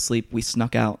everyone went to sleep, we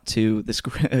snuck out to this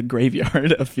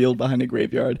graveyard, a field behind a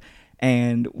graveyard,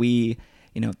 and we,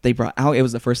 they brought out. It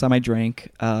was the first time I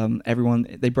drank.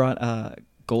 They brought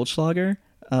Goldschlager.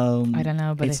 I don't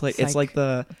know, but it's like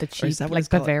the cheap, or is that what like it's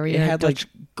called? Bavaria. It had Dutch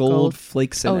like gold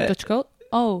flakes in it. Dutch Gold.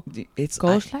 Oh, It's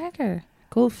Goldschlager.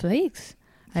 Gold flakes.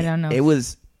 I don't know. It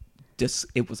was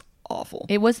awful.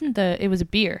 It wasn't it was a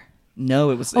beer. No,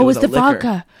 it was. Oh, it was a the liquor.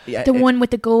 vodka. Yeah, The one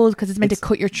with the gold because it's meant to it's-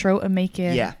 cut your throat and make you.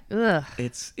 Yeah. Ugh.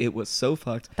 It was so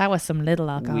fucked. That was some little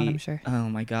alcohol, I'm sure. Oh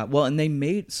my god. Well, and they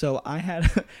made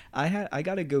I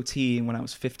got a goatee when I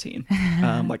was 15,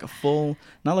 like a full,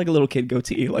 not like a little kid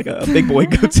goatee, like a big boy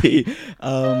goatee,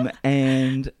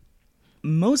 and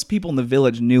most people in the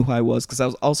village knew who I was because I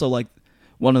was also like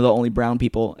one of the only brown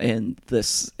people in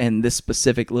this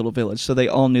specific little village, so they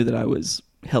all knew that I was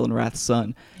Helen Rath's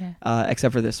son. Yeah.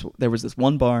 Except for this, there was this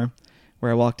one bar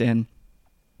where I walked in,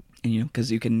 and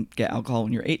because you can get alcohol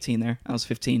when you're 18 there. I was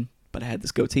 15, but I had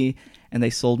this goatee, and they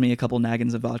sold me a couple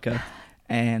naggins of vodka,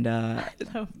 and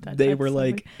they were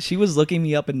like, she was looking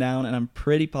me up and down, and I'm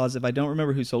pretty positive, I don't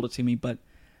remember who sold it to me, but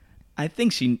I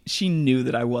think she knew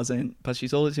that I wasn't, but she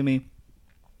sold it to me,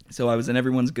 so I was in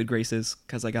everyone's good graces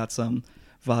because I got some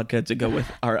vodka to go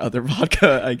with our other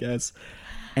vodka, I guess,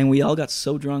 and we all got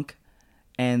so drunk,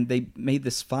 and they made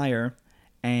this fire,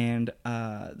 and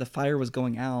the fire was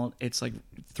going out. It's like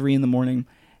 3 a.m,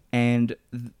 and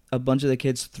a bunch of the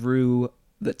kids threw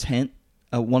the tent,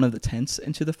 one of the tents,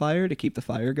 into the fire to keep the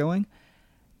fire going.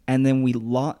 And then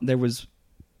there was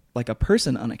like a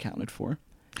person unaccounted for,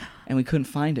 and we couldn't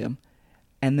find him.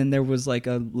 And then there was like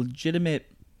a legitimate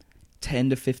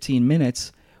 10 to 15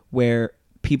 minutes where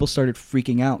people started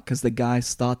freaking out because the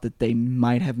guys thought that they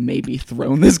might have maybe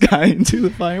thrown this guy into the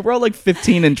fire. We're all like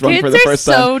 15 and drunk Kids for the first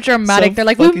time. are so dramatic. They're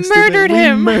like, we fucking murdered stupid.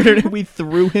 him. We murdered him. We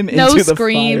threw him No into the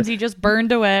screams. fire. He just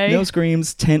burned away. No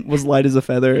screams. Tent was light as a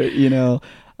feather, you know.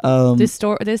 This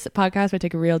podcast would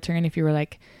take a real turn if you were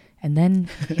like, and then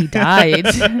he died.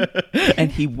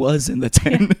 And he was in the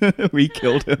tent. We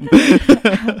killed him.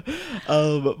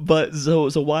 But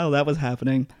so while that was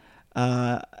happening,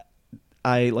 I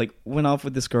like went off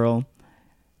with this girl,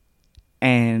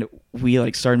 and we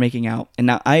like started making out. And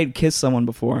now I had kissed someone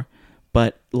before,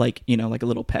 but like, you know, like a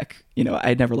little peck. You know, I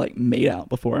had never like made out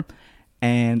before,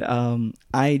 and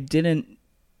I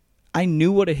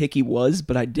knew what a hickey was,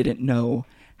 but I didn't know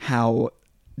how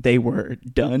they were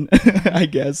done. I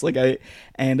guess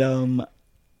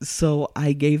so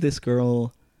I gave this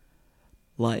girl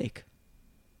like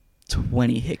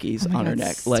 20 hickeys on her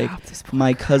neck. Like,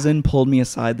 my cousin pulled me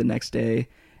aside the next day,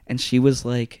 and she was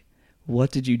like,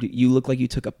 what did you do? You look like you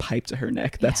took a pipe to her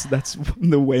neck. That's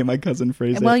the way my cousin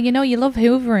phrased it. Well, you know, you love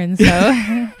hoovering, so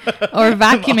or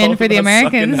vacuuming for the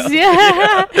Americans.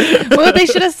 Yeah. Well, they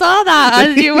should have saw that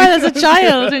as you went as a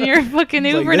child, and you're fucking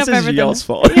hoovering like, up everything. This is y'all's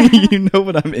fault. You know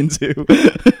what I'm into.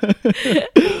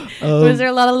 Was there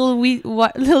a lot of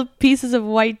little pieces of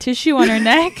white tissue on her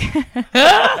neck?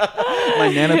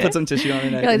 My nana put some tissue on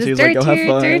her neck, Like, and she was like, "Go have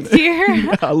fun. Dirt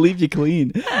here. I'll leave you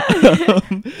clean."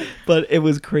 But it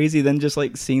was crazy. Then just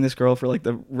like seeing this girl for like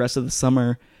the rest of the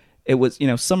summer. It was, you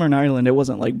know, summer in Ireland. It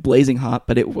wasn't like blazing hot,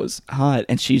 but it was hot,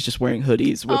 and she's just wearing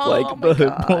hoodies with like the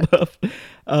hood pulled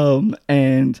up.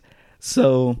 And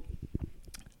so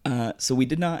we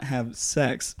did not have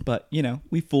sex, but you know,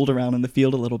 we fooled around in the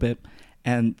field a little bit.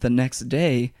 And the next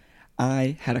day,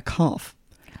 I had a cough,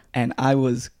 and I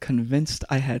was convinced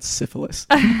I had syphilis.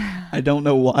 I don't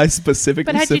know why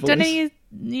specifically. But had syphilis. you done any?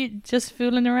 You just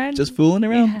fooling around? Just fooling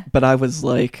around. Yeah. But I was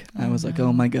like,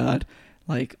 oh my god,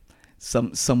 like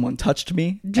someone touched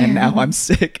me, and now I'm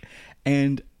sick.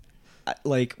 And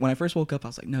like when I first woke up, I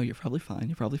was like, no, you're probably fine.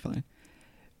 You're probably fine.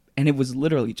 And it was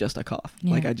literally just a cough.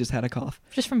 Yeah. Like I just had a cough.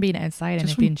 Just from being outside and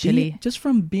Just it from being chilly. Just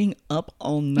from being up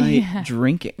all night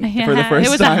drinking Yeah. for the first time. It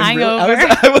was a hangover.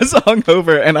 I was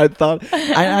hungover, and I thought,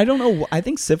 I don't know. I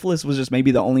think syphilis was just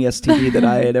maybe the only STD that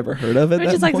I had ever heard of at Which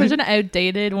that is like point. such an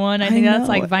outdated one. I think that's know.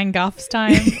 like Van Gogh's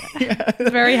time. It's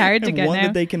very hard to And get one now.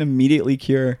 that they can immediately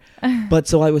cure. But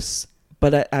so I was,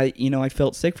 but I you know, I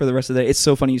felt sick for the rest of the day. It's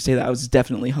so funny you say that. I was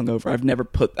definitely hungover.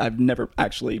 I've never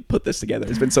actually put this together.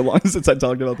 It's been so long since I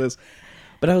talked about this.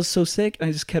 But I was so sick, and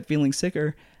I just kept feeling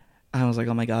sicker. I was like,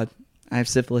 oh my god, I have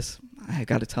syphilis. I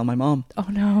got to tell my mom. Oh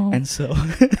no. And so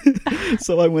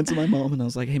so I went to my mom, and I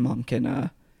was like, hey mom, can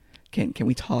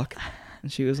we talk?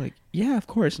 And she was like, yeah, of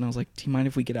course. And I was like, do you mind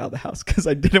if we get out of the house? Because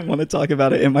I didn't want to talk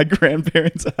about it in my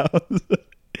grandparents' house.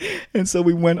 And so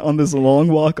we went on this long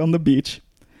walk on the beach,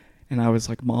 and I was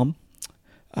like, mom,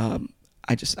 I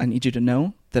need you to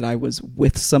know that I was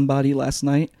with somebody last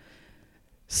night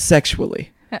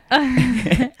sexually.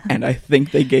 And I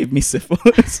think they gave me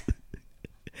syphilis.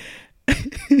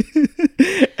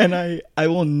 And I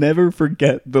will never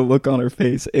forget the look on her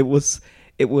face. It was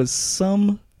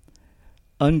some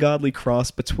ungodly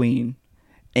cross between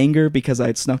anger because I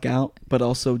had snuck out, but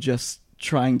also just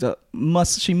she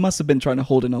must have been trying to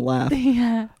hold in a laugh.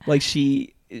 Yeah. Like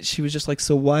she was just like,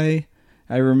 so why?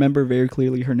 I remember very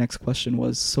clearly her next question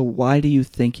was, so why do you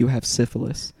think you have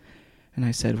syphilis? And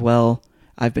I said, well,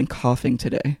 I've been coughing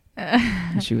today.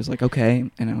 And she was like, okay.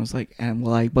 And I was like,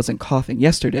 well, I wasn't coughing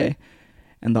yesterday.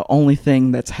 And the only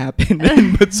thing that's happened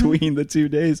in between the 2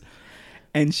 days.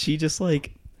 And she just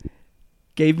like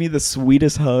gave me the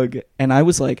sweetest hug. And I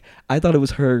was like, I thought it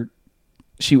was her.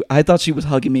 I thought she was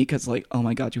hugging me because like, oh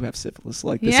my God, you have syphilis.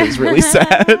 Like, this is really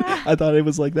sad. I thought it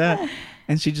was like that.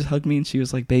 And she just hugged me, and she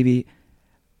was like, baby,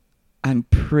 I'm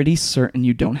pretty certain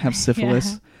you don't have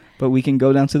syphilis. Yeah. But we can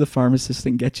go down to the pharmacist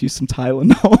and get you some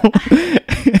Tylenol.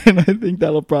 And I think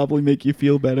that'll probably make you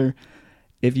feel better.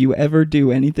 If you ever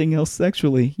do anything else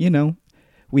sexually, you know,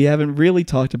 we haven't really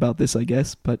talked about this, I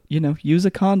guess, but, you know, use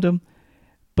a condom.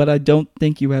 But I don't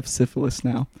think you have syphilis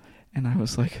now. And I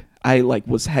was like,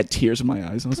 had tears in my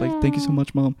eyes. I was like, thank you so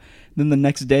much, Mom. And then the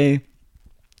next day,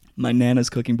 my Nana's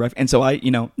cooking breakfast. And so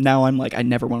now I'm like, I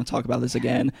never want to talk about this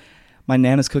again. My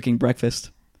Nana's cooking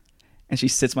breakfast. And she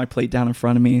sits my plate down in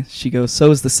front of me. She goes,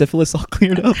 so is the syphilis all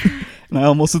cleared up? And I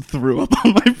almost threw up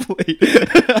on my plate.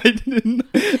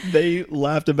 They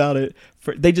laughed about it.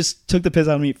 They just took the piss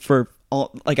out of me for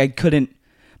all, like I couldn't,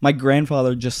 my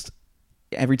grandfather just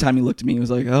every time he looked at me, he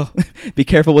was like, "Oh, be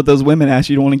careful with those women, Ash.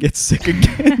 You don't want to get sick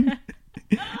again."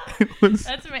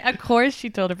 That's amazing. Of course she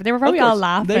told her, but they were probably all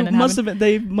laughing. They must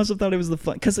have thought it was the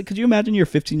fun. Because could you imagine your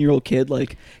 15-year-old kid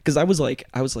like? Because I was like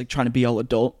trying to be all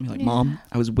adult. I'm like, Mom,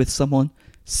 I was with someone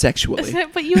sexually.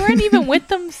 But you weren't even with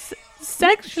them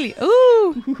sexually.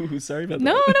 Ooh. Ooh, sorry about that.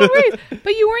 No worries.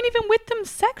 But you weren't even with them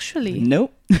sexually.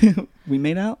 Nope. We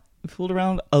made out. We fooled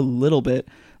around a little bit.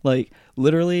 Like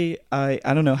literally, I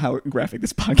don't know how graphic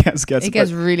this podcast gets. It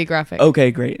gets really graphic.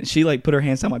 Okay, great. She like put her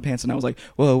hands down my pants, and I was like,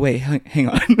 "Whoa, wait, hang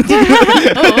on." Yeah,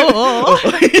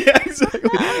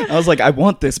 exactly. I was like, "I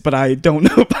want this, but I don't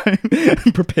know if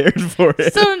I'm prepared for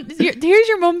it." So here's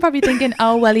your mum probably thinking,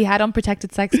 "Oh well, he had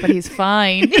unprotected sex, but he's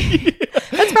fine."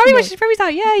 That's probably what she probably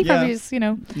thought. Yeah, he probably just,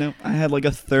 No, I had like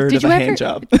a third of a hand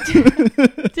job.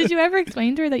 Did you ever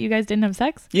explain to her that you guys didn't have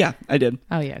sex? Yeah, I did.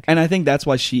 Oh yeah. Okay. And I think that's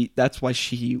why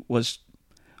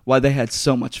they had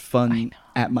so much fun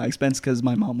at my expense, because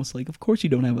my mom was like, "Of course you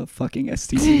don't have a fucking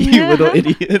STD, you little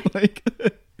idiot." Like,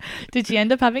 did she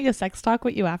end up having a sex talk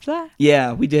with you after that?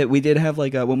 yeah, we did have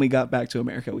like when we got back to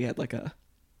America, we had like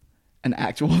an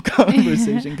actual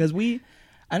conversation, because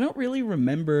I don't really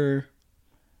remember.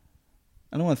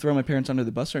 I don't want to throw my parents under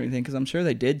the bus or anything, because I'm sure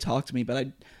they did talk to me, but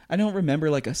I don't remember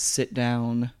like a sit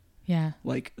down,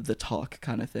 like the talk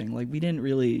kind of thing. Like we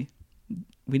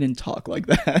didn't talk like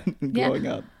that growing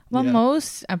up. Well,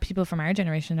 most people from our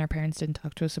generation, our parents didn't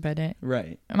talk to us about it.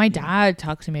 Right. My dad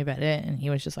talked to me about it, and he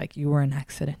was just like, "You were an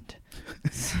accident.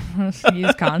 So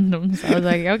use condoms." I was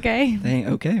like, "Okay."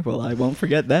 Okay. Well, I won't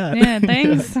forget that. Yeah,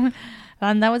 thanks.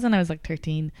 And that was when I was like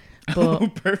 13.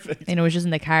 But, perfect. And it was just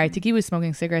in the car. I think he was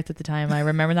smoking cigarettes at the time. I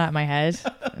remember that in my head.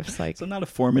 It was like, so not a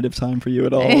formative time for you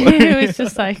at all. It was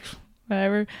just like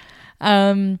whatever.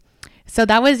 So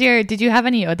that was did you have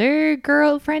any other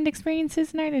girlfriend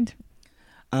experiences in Ireland?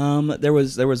 There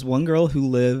was one girl who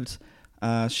lived,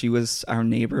 she was our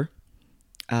neighbor,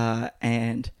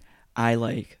 and I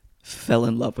like fell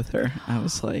in love with her. I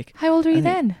was like, how old were you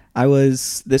then?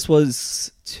 This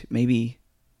was maybe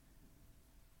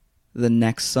the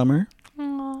next summer.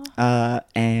 Aww.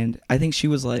 And I think she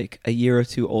was like a year or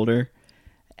two older,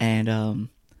 and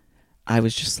I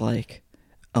was just like,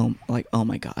 oh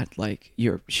my God, like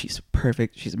she's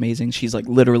perfect, she's amazing, she's like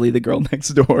literally the girl next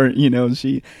door,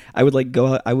 I would like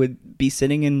go out, I would be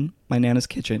sitting in my Nana's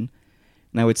kitchen,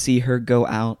 and I would see her go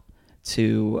out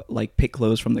to like pick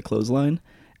clothes from the clothesline,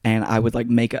 and I would like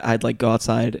I'd like go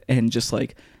outside and just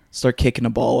like start kicking a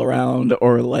ball around,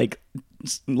 or like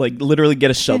literally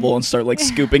get a shovel and start like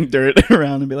scooping dirt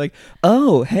around and be like,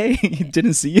 "Oh, hey,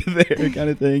 didn't see you there," kind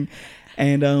of thing.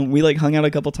 And we like hung out a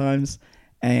couple times,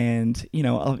 and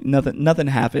nothing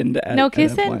happened. No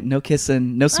kissing? No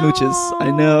kissing, no smooches. Aww,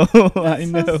 I know. I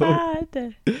know. So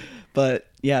sad. But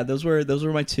yeah, those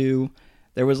were my two.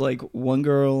 There was like one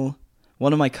girl,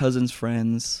 one of my cousin's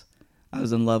friends I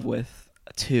was in love with.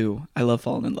 Two, I love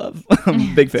falling in love.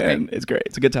 I'm a big fan. It's great.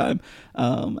 It's a good time.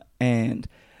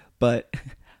 But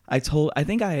I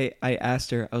think I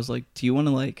asked her, I was like, "Do you want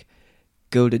to like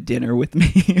go to dinner with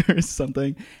me or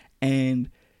something?" And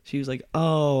she was like,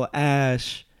 "Oh,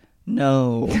 Ash,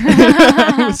 no."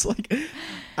 I was like,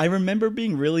 I remember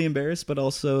being really embarrassed, but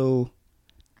also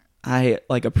I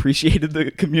like appreciated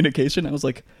the communication. I was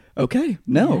like, "Okay,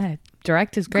 no." Yeah,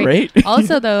 direct is great.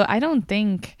 Also, though, I don't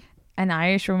think an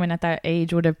Irish woman at that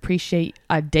age would appreciate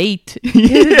a date.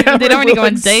 Yeah, they don't really go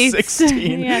on like dates.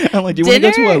 16. Yeah. I'm like, "Do you want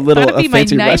to go to a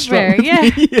fancy restaurant?"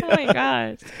 Yeah. Yeah. Oh my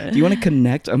god. Do you want to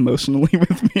connect emotionally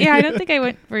with me? Yeah, I don't think I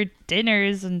went for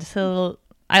dinners until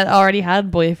I already had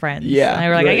boyfriends. Yeah, and I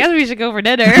were like, right. "I guess we should go for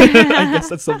dinner." I guess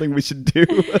that's something we should do.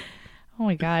 Oh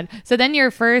my god. So then your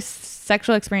first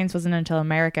sexual experience wasn't until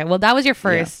America. Well, that was your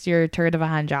first, your third of a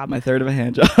hand job. My third of a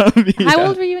hand job. Yeah. How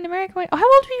old were you in America? Oh,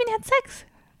 how old were you when you had sex?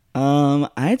 I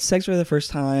had sex for the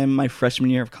first time my freshman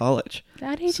year of college.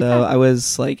 That age. So I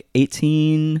was like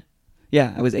 18.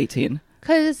 Yeah, I was 18.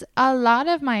 Because a lot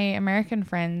of my American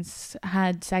friends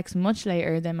had sex much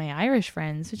later than my Irish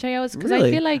friends, which I always, because Really?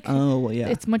 I feel like yeah.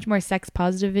 it's much more sex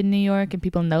positive in New York and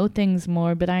people know things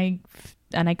more. But I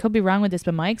could be wrong with this,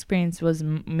 but my experience was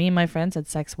me and my friends had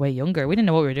sex way younger. We didn't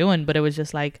know what we were doing, but it was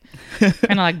just like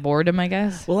kind of like boredom, I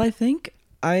guess. Well, I think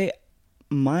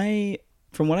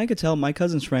from what I could tell, my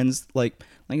cousin's friends, like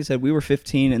I said, we were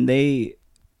 15, and a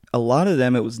lot of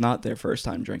them, it was not their first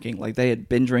time drinking. Like they had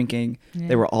been drinking,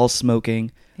 they were all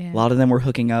smoking. Yeah. A lot of them were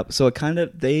hooking up. So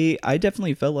I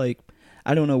definitely felt like,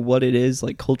 I don't know what it is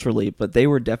like culturally, but they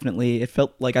were definitely, I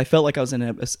felt like I was in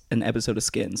an episode of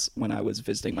Skins when I was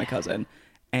visiting my cousin.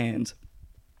 And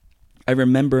I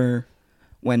remember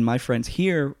when my friends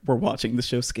here were watching the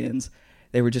show Skins,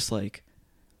 they were just like,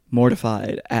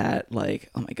 mortified at like,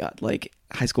 oh my God, like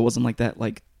high school wasn't like that.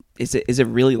 Like, is it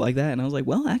really like that? And I was like,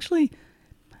 well, actually,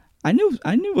 I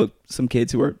knew some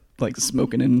kids who were like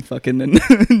smoking and fucking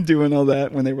and doing all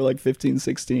that when they were like 15,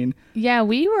 16. Yeah,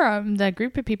 we were the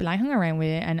group of people I hung around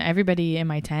with, and everybody in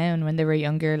my town when they were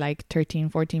younger, like 13,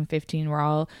 14, 15, were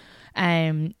all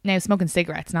now smoking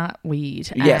cigarettes, not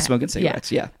weed. Yeah, smoking cigarettes,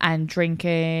 yeah. And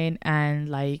drinking and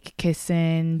like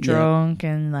kissing, drunk,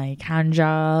 and like hand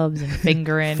jobs and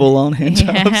fingering. Full on hand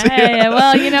jobs. Yeah.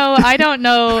 Well, you know, I don't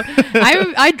know.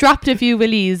 I dropped a few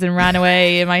willies and ran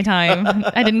away in my time.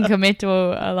 I didn't commit to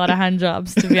a lot of hand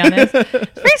jobs, to be honest.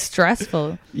 It's very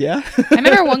stressful. Yeah. I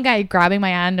remember one guy grabbing my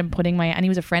hand and and he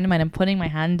was a friend of mine, and putting my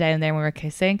hand down there when we were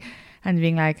kissing. And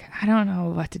being like, I don't know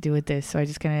what to do with this. So I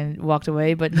just kind of walked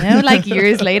away. But now, like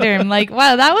years later, I'm like,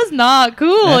 wow, that was not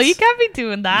cool. You can't be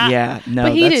doing that. Yeah, no,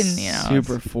 but he that's didn't, you know.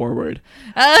 Super forward.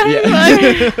 You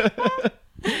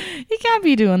can't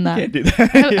be doing that. Can't do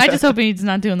that. I just hope he's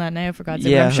not doing that now, for God's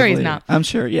sake. Yeah, I'm sure he's hopefully. not. I'm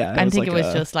sure, yeah. I think it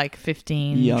was just like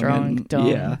 15, drunk, dumb.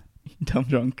 Yeah, dumb,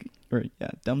 drunk. Or,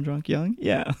 dumb, drunk, young.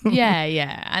 Yeah.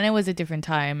 Yeah. And it was a different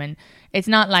time. And it's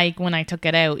not like when I took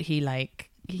it out,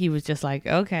 he was just like,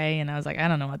 okay. And I was like, I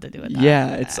don't know what to do with that.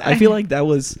 Yeah, I feel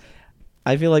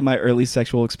like my early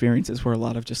sexual experiences were a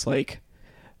lot of just like,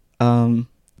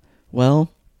 well,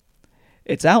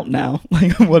 it's out now.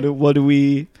 Like, what do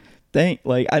we think?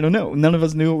 Like, I don't know. None of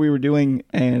us knew what we were doing.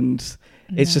 And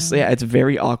it's just, it's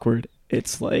very awkward.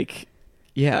 It's like,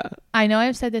 yeah. I know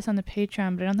I've said this on the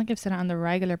Patreon, but I don't think I've said it on the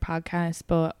regular podcast,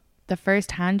 but the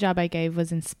first hand job I gave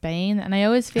was in Spain, and I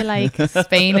always feel like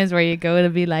Spain is where you go to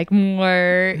be like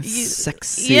more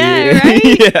sexy. Yeah, right.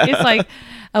 Yeah. It's like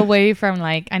away from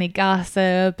like any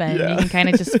gossip, and you can kind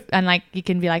of just and like you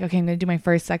can be like, okay, I'm gonna do my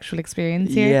first sexual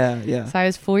experience here. Yeah. So I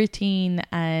was 14,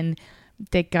 and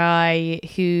the guy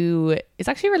who is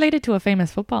actually related to a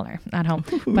famous footballer at home.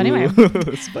 But anyway,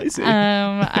 spicy.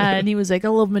 And he was like, I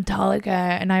love Metallica,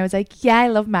 and I was like, yeah, I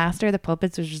love Master of the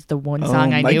Puppets, which is the one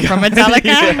song I knew from Metallica.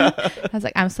 I was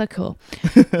like, I'm so cool.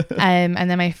 And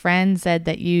then my friend said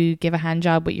that you give a hand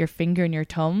job with your finger and your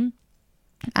thumb.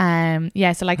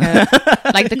 So like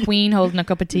the Queen holding a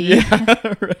cup of tea.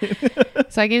 Yeah, right.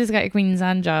 So I gave this guy a Queen's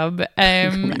hand job,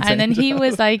 and then he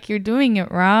was like, "You're doing it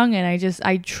wrong," and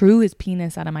I threw his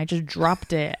penis at him. I just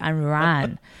dropped it and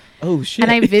ran. Oh shit!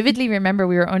 And I vividly remember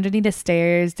we were underneath the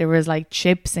stairs. There was like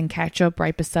chips and ketchup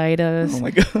right beside us. Oh my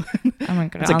god!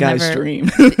 It's a guy's dream.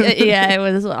 Yeah, it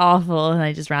was awful, and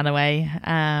I just ran away.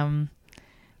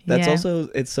 That's also,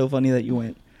 it's so funny that you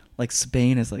went like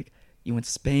Spain is like. You went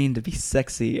to Spain to be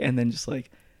sexy, and then just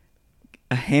like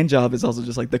a hand job is also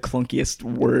just like the clunkiest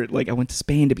word. Like, I went to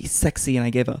Spain to be sexy, and I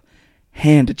gave a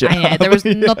hand job. Yeah, there was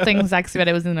nothing sexy about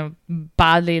it. It was in a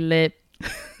badly lit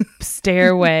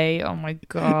stairway. Oh my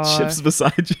god! Chips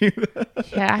beside you.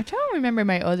 Yeah, I don't remember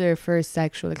my other first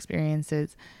sexual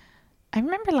experiences. I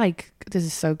remember like, this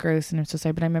is so gross, and I'm so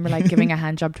sorry, but I remember like giving a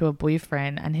hand job to a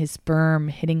boyfriend, and his sperm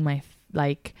hitting my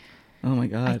like. Oh my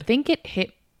god! I think it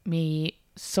hit me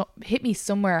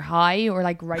somewhere high, or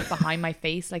like right behind my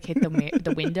face, like hit the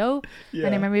window. And I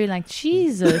remember being like,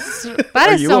 Jesus,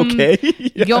 that is some okay?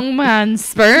 young man's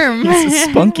sperm.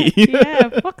 It's spunky. Yeah,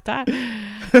 fuck that.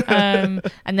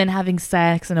 And then having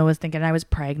sex, and I was thinking I was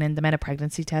pregnant. The amount of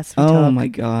pregnancy tests we took. My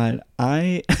god,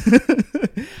 I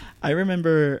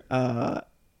remember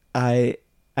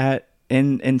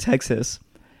in Texas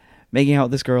making out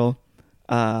with this girl,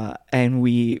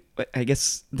 and I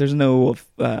guess there's no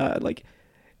like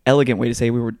elegant way to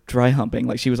say we were dry humping.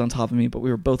 Like, she was on top of me, but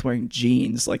we were both wearing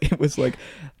jeans. Like, it was like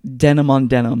denim on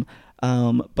denim.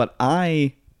 But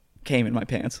I came in my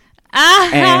pants.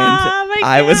 And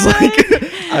I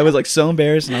was like so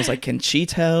embarrassed, and I was like, can she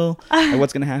tell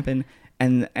what's gonna happen?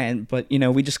 But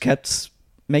we just kept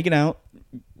making out,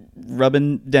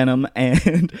 rubbing denim,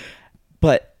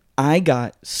 but I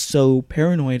got so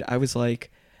paranoid. I was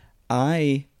like,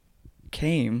 I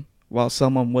came while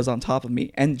someone was on top of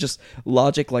me, and just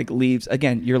logic like leaves.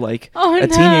 Again, you're like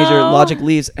teenager, logic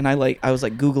leaves, and I was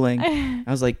like Googling. I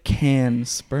was like, can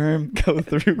sperm go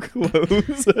through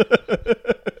clothes?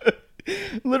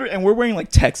 Literally, and we're wearing like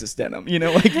Texas denim,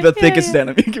 like the thickest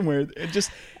denim you can wear.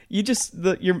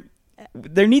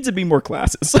 There needs to be more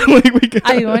classes.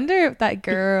 I wonder if that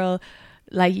girl,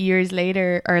 like years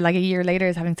later, or like a year later,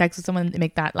 is having sex with someone to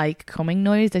make that like coming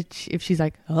noise. If she's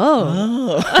like,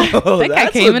 that guy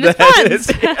came in his pants.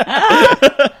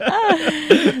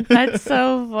 That's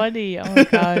so funny. Oh my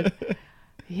god.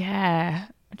 Yeah,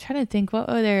 I'm trying to think what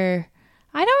other.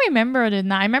 I don't remember other than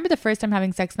that. I remember the first time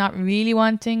having sex, not really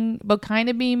wanting, but kind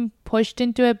of being pushed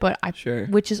into it. But Sure.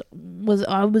 Which is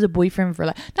I was a boyfriend for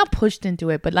like, not pushed into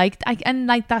it, but like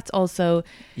that's also,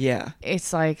 Yeah.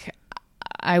 it's like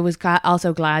I was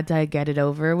also glad to get it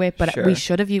over with, but Sure.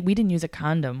 we didn't use a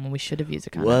condom. We should have used a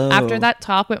condom. Whoa. After that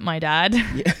talk with my dad.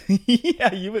 Yeah,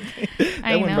 yeah, you would think that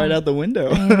I went know. right out the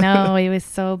window. I know, it was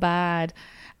so bad.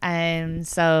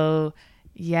 So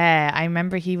yeah, I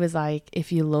remember he was like,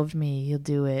 if you loved me, you'll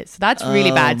do it. So that's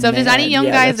really Oh, bad. So if there's any man. young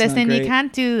Yeah, guys that's not listening, you great.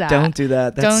 can't do that. Don't do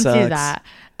that. That Don't sucks. do that.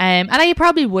 And I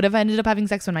probably would have ended up having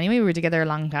sex with him anyway. We were together a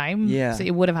long time. Yeah. So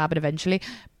it would have happened eventually.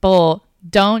 But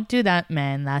don't do that,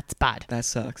 man. That's bad. That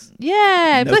sucks.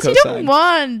 Yeah. No Plus, you cosign. don't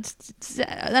want.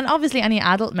 And obviously, any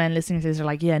adult men listening to this are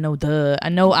like, yeah, no, duh.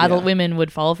 And no adult Yeah. women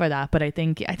would fall for that. But I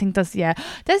think that's the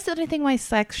only thing why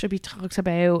sex should be talked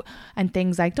about and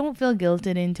things like don't feel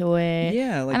guilted into it.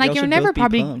 Yeah, like, and like y'all you're should never both be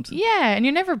probably pumped. and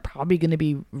you're never probably going to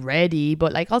be ready,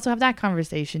 but like also have that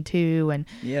conversation too.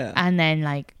 Yeah. And then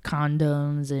like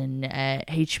condoms and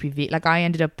HPV. Like I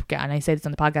ended up, and I said this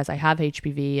on the podcast, I have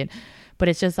HPV, but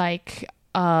it's just like,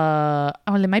 well,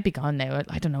 it might be gone now.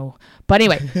 I don't know. But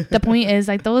anyway, the point is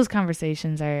like those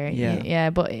conversations are,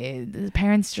 but the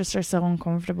parents just are so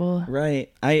uncomfortable.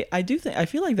 Right. I do think, I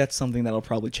feel like that's something that'll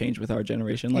probably change with our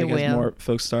generation. Like It as will. more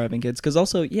folks start having kids. Because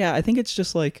also, yeah, I think it's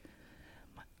just like,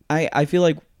 I feel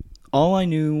like all I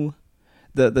knew,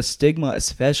 the stigma,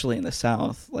 especially in the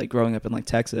South, like growing up in like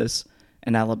Texas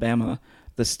and Alabama,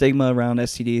 the stigma around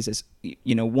STDs is,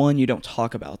 one, you don't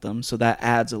talk about them. So that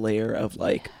adds a layer of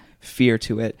like fear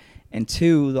to it. And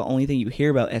two, the only thing you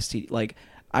hear about STD, like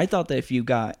I thought that if you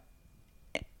got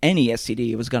any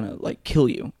STD, it was gonna like kill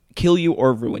you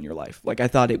or ruin your life. Like I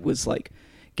thought it was like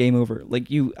game over. Like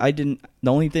the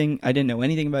only thing, I didn't know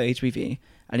anything about HPV.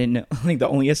 I didn't know, like the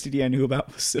only STD I knew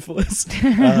about was syphilis.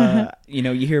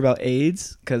 You hear about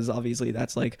AIDS because obviously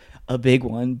that's like a big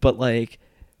one, but like,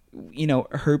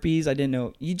 herpes, I didn't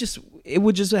know. I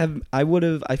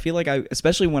feel like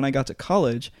especially when I got to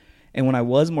college and when I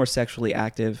was more sexually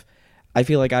active, I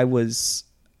feel like I was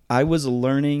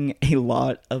learning a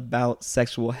lot about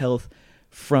sexual health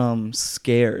from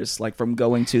scares, like from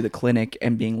going to the clinic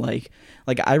and being like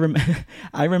I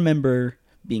remember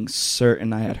being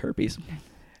certain I had herpes.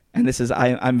 And this is,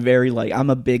 I'm very like, I'm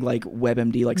a big like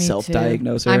WebMD, like Me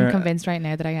self-diagnoser. too. I'm convinced right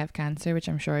now that I have cancer, which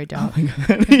I'm sure I don't. Oh my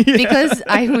God. Yeah.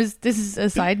 Because this is a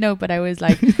side note, but I was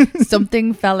like,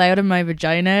 something fell out of my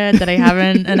vagina that I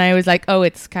haven't, and I was like, oh, I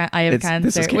have cancer,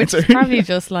 this is which cancer. is probably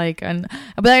just like,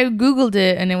 but I Googled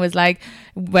it and it was like,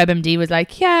 WebMD was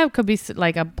like, yeah, it could be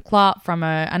like a clot from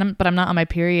but I'm not on my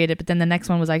period. But then the next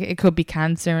one was like, it could be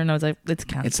cancer, and I was like, it's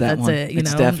cancer. It's that That's one. it,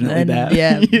 It's definitely that.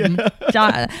 Yeah.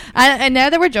 And now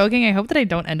that we're joking, I hope that I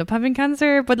don't end up having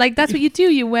cancer. But like, that's what you do.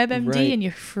 You WebMD Right. and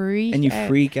you freak And you out.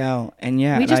 freak out. And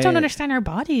yeah. We just don't understand our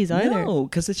bodies either. No,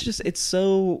 because it's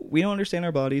so, we don't understand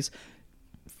our bodies.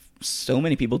 So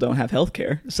many people don't have health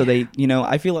care. So they,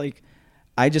 I feel like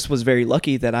I just was very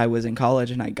lucky that I was in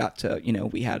college and I got to,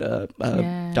 we had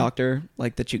a doctor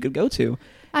like that you could go to.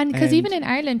 And because even in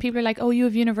Ireland, people are like, oh, you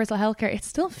have universal healthcare. It's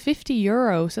still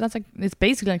 €50. So that's like, it's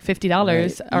basically like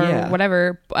 $50 or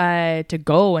whatever to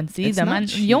go and see It's them. not And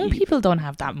cheap. young people don't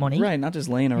have that money. Right, not just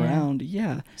laying around.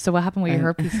 Yeah. So what happened with your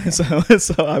herpes?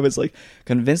 So I was like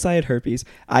convinced I had herpes.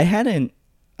 I had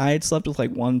slept with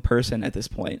like one person at this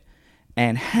point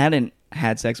and hadn't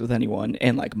had sex with anyone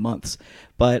in like months.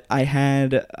 But I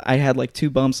had like 2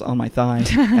 bumps on my thigh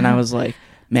and I was like,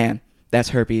 man, that's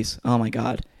herpes. Oh my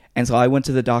God. And so I went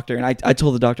to the doctor and I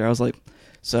told the doctor, I was like,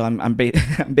 so I'm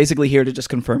basically here to just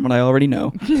confirm what I already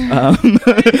know.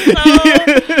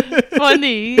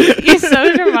 Funny. You're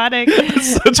so dramatic.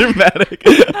 So dramatic.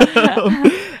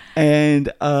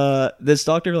 And this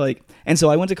doctor and so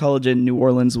I went to college in New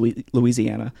Orleans,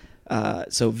 Louisiana.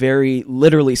 So very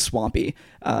literally swampy.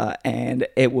 And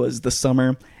it was the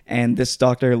summer and this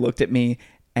doctor looked at me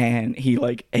and he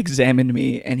like examined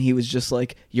me and he was just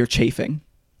like, you're chafing.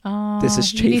 Oh, This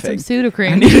is chafing. You need some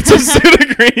Sudocreme. I needed some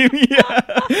Sudocreme.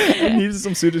 Yeah. I needed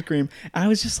some Sudocreme. And I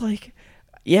was just like,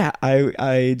 yeah,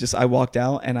 I walked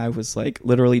out and I was like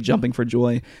literally jumping for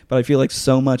joy. But I feel like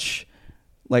so much,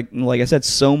 like I said,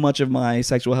 so much of my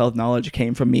sexual health knowledge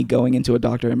came from me going into a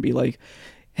doctor and be like,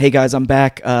 hey guys, I'm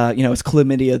back. It's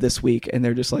chlamydia this week. And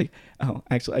they're just like, oh,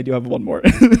 actually, I do have one more.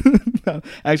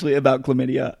 Actually, about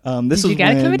chlamydia. Did you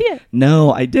get chlamydia?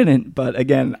 No, I didn't. But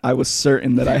again, I was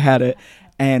certain that I had it.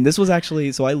 And this was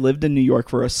actually, so I lived in New York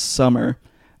for a summer,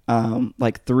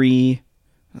 like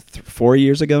 4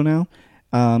 years ago now,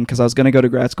 because I was going to go to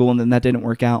grad school and then that didn't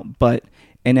work out. But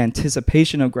in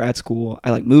anticipation of grad school,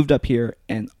 I like moved up here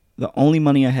and the only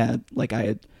money I had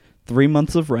 3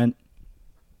 months of rent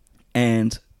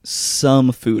and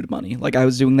some food money. Like I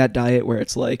was doing that diet where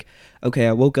it's like, okay,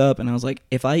 I woke up and I was like,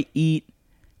 if I eat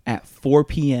at 4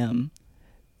 p.m.,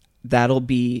 that'll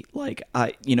be like,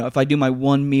 if I do my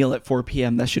one meal at 4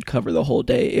 p.m., that should cover the whole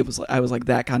day. I was like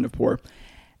that kind of poor.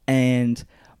 And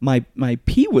my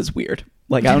pee was weird.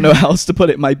 Like, I don't know how else to put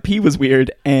it. My pee was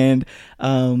weird, and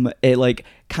it like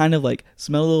kind of like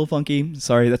smelled a little funky.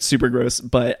 Sorry, that's super gross.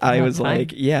 But I was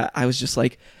like, I was just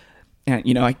like, I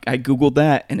Googled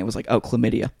that, and it was like, oh,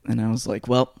 chlamydia. And I was like,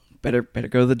 well, better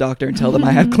go to the doctor and tell them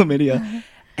I have chlamydia.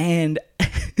 And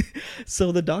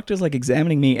so the doctor's like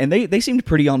examining me, and they seemed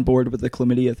pretty on board with the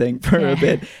chlamydia thing for a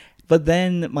bit. But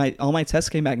then all my tests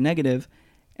came back negative.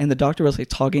 And the doctor was like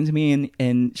talking to me,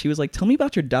 and she was like, tell me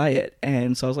about your diet.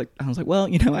 And so I was like, well,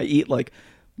 I eat like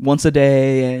once a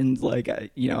day, and like,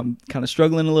 I'm kind of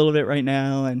struggling a little bit right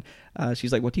now. And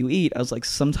she's like, what do you eat? I was like,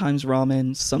 sometimes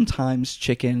ramen, sometimes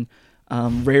chicken,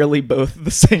 rarely both at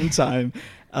the same time.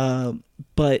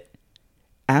 But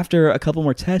after a couple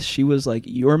more tests, she was like,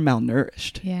 you're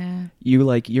malnourished. Yeah.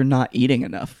 You're not eating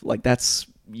enough. Like that's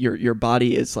your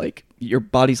body's like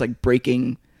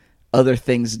breaking other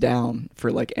things down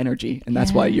for like energy, and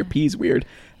that's why your pee's weird,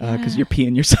 because you're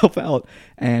peeing yourself out.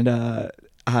 And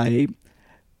I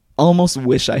almost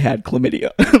wish I had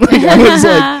chlamydia. Like I was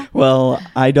like, well,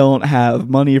 I don't have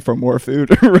money for more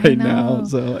food right now,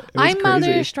 so it was I'm crazy.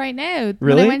 malnourished right now.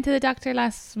 Really? When I went to the doctor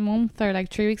last month or like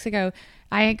 3 weeks ago,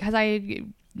 I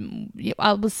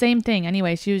was same thing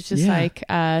anyway. She was just like,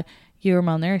 you're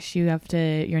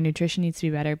malnourished, your nutrition needs to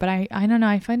be better. But I don't know,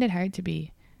 I find it hard to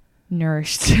be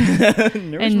nourished.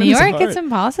 In New York it's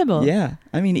impossible. Yeah,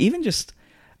 I mean, even just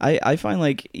I find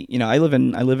like, I live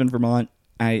in Vermont.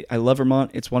 I love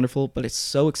Vermont, it's wonderful, but it's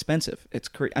so expensive. It's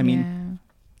I mean,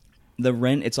 the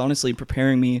rent, it's honestly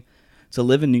preparing me to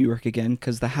live in New York again,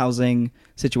 because the housing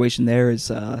situation there is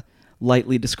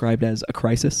lightly described as a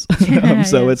crisis.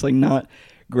 So it's like not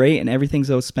great, and everything's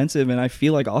so expensive. And I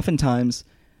feel like oftentimes,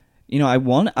 I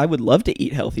would love to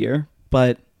eat healthier,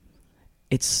 but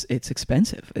it's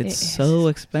expensive. It's so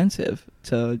expensive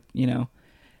to,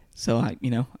 so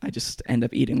I just end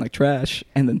up eating like trash,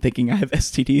 and then thinking I have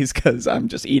STDs because I'm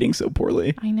just eating so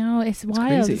poorly. I know, it's wild,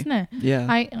 crazy. Isn't it?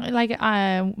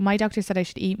 Yeah. My doctor said I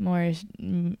should eat more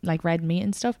like red meat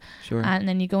and stuff. Sure. And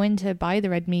then you go in to buy the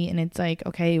red meat, and it's like,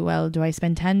 okay, well, do I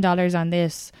spend $10 on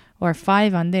this or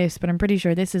 $5 on this? But I'm pretty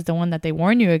sure this is the one that they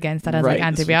warn you against that has like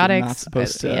antibiotics. Not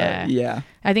supposed to. Yeah.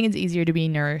 I think it's easier to be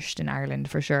nourished in Ireland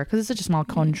for sure, because it's such a small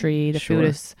country. The food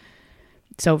is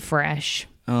so fresh.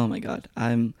 Oh my God.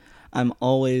 I'm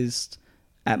always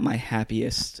at my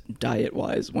happiest diet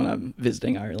wise when I'm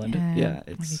visiting Ireland. Yeah.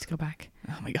 We need to go back.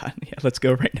 Oh my God. Yeah. Let's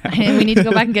go right now. We need to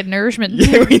go back and get nourishment.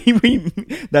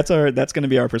 That's going to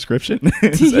be our prescription.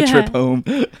 It's a trip home.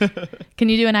 Can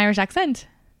you do an Irish accent?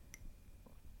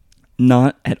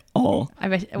 Not at all. I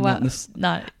bet. Well,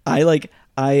 not.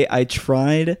 I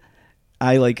tried.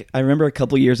 I remember a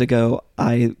couple years ago,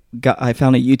 I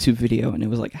found a YouTube video, and it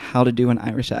was like how to do an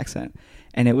Irish accent.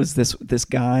 And it was this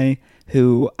guy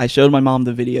who I showed my mom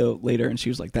the video later, and she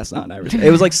was like, that's not an Irish.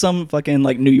 It was like some fucking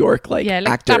like New York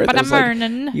actor.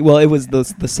 Well, it was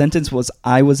the sentence was,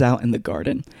 I was out in the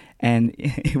garden. And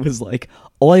it was like,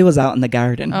 I was out in the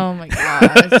garden. Oh my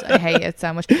God. I hate it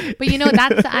so much. But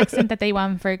that's the accent that they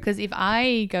want for, because if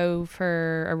I go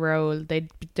for a role, they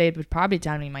would probably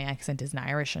tell me my accent isn't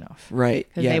Irish enough. Right.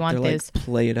 Because they want this,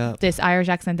 play it up. This Irish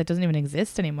accent that doesn't even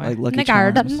exist anymore. Like Lucky in the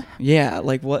Charms. garden. Yeah.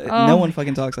 Like what? No one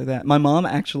fucking talks like that. My mom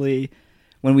actually,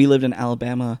 when we lived in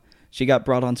Alabama, she got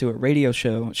brought onto a radio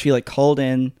show. She like called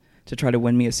in to try to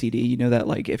win me a CD. You know that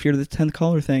like if you're the 10th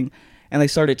caller thing. And they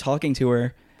started talking to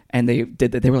her. And they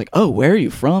did that. They were like, "Oh, where are you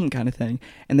from?" kind of thing.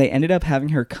 And they ended up having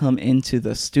her come into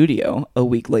the studio a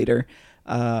week later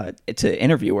to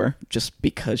interview her, just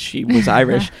because she was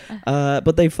Irish.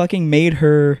 But they fucking made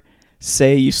her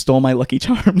say, "You stole my Lucky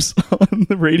Charms" on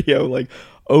the radio, like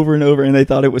over and over. And they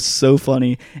thought it was so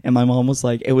funny. And my mom was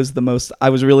like, "It was the most." I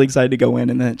was really excited to go in,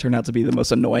 and then it turned out to be the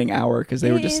most annoying hour, because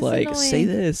they were just like, annoying. "Say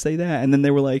this, say that," and then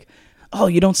they were like, "Oh,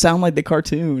 you don't sound like the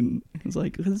cartoon." It's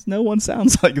like, because no one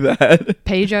sounds like that.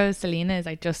 Pedro Salinas,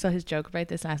 I just saw his joke about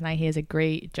this last night. He has a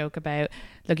great joke about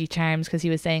Lucky Charms, because he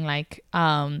was saying like,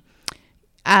 that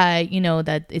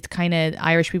it's kind of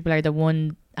Irish people are the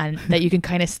one and that you can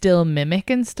kind of still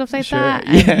mimic and stuff like that.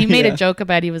 And he made a joke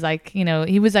about, he was like,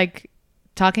 he was like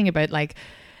talking about like,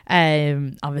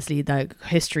 obviously the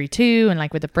history too, and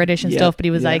like with the British and stuff. But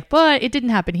he was like, but it didn't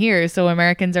happen here. So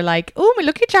Americans are like, oh, my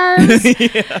lucky charms.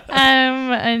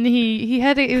 And he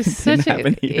had it was such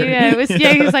a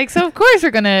he was like, so of course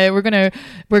we're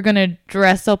gonna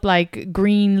dress up like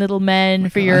green little men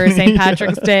for your St.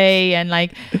 Patrick's Day, and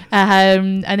like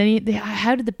and then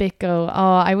how did the bit go?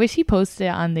 Oh, I wish he posted it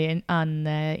on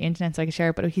the internet so I could share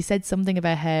it. But he said something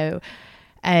about how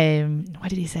what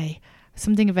did he say?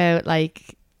 Something about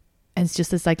like, and it's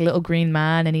just this like little green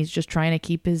man, and he's just trying to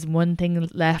keep his one thing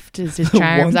left is his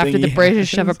charms after the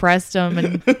British have oppressed him,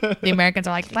 and the Americans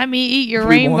are like, let me eat your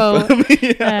rainbow.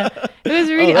 It was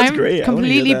really, I'm great.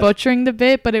 completely butchering the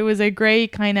bit, but it was a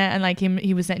great kind of, and like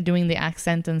he was doing the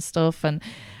accent and stuff, and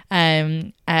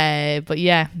but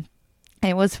yeah,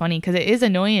 it was funny because it is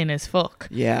annoying as fuck.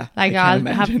 Yeah. Like I'll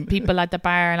have people at the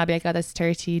bar and I'll be like, oh, that's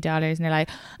 $30, and they're like,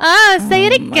 say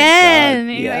it again.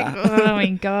 And you're like, oh my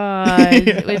God.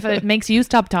 If it makes you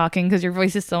stop talking because your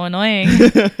voice is so annoying.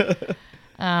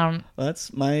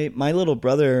 That's my little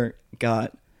brother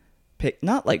got picked,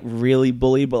 not like really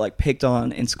bullied, but like picked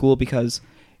on in school because,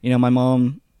 you know, my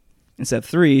mom, instead of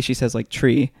 3, she says like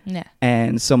tree. Yeah.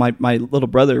 And so my little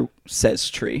brother says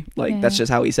tree. Like that's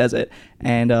just how he says it.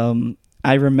 And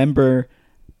I remember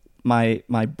my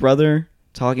brother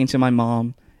talking to my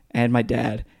mom and my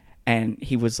dad, and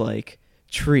he was like,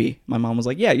 tree. My mom was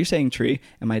like, yeah, you're saying tree.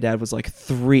 And my dad was like,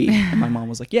 3. And my mom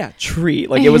was like, yeah, tree.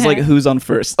 Like it was like, who's on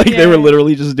first? Like they were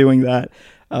literally just doing that.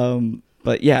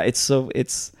 But yeah, it's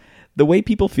the way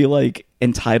people feel like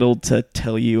entitled to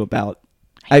tell you about.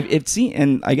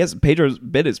 And I guess Pedro's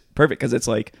bit is perfect because it's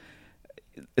like,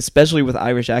 especially with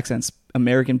Irish accents,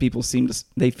 American people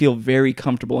they feel very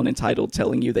comfortable and entitled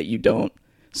telling you that you don't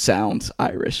sound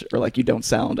Irish or like you don't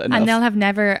sound enough. And they'll have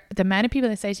never, the amount of people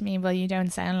that say to me, well, you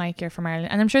don't sound like you're from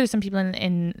Ireland. And I'm sure there's some people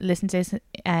in listen to this,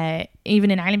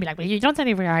 even in Ireland, be like, well, you don't sound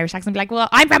like you're Irish accent. Be like, well,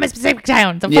 I'm from a specific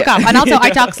town, so fuck off. And also I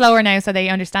talk slower now so they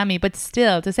understand me, but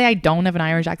still to say I don't have an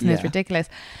Irish accent is ridiculous.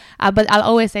 But I'll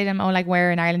always say to them, oh, like,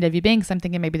 where in Ireland have you been? Because I'm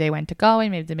thinking maybe they went to Galway,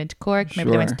 maybe they've been to Cork,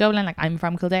 maybe they went to Dublin. Like, I'm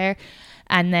from Kildare.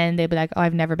 And then they'll be like, oh,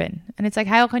 I've never been. And it's like,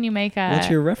 how can you make a... What's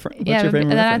your reference?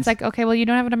 And then it's like, okay, well, you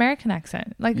don't have an American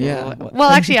accent. Like, well,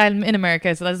 actually, I'm in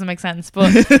America, so that doesn't make sense.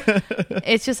 But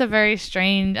it's just a very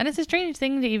strange... And it's a strange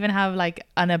thing to even have, like,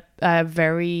 a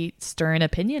very stern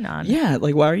opinion on. Yeah,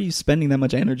 like, why are you spending that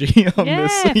much energy on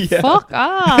this? Yeah, fuck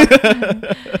off.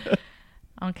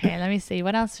 Okay, let me see.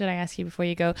 What else should I ask you before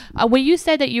you go? Well, you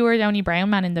said that you were the only brown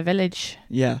man in the village.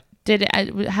 Yeah.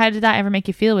 How did that ever make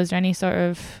you feel? Was there any sort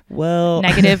of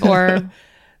negative or...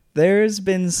 There's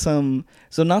been some...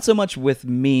 So not so much with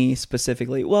me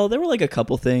specifically. Well, there were like a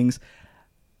couple things.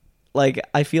 Like,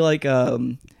 I feel like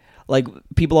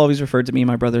people always referred to me and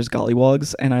my brother as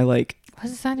gollywogs, and I like... What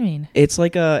does that mean? It's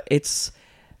like a... It's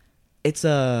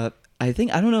a... I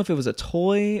don't know if it was a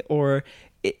toy or...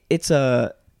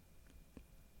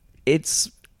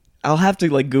 It's I'll have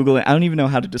to like Google it. I don't even know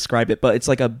how to describe it, but it's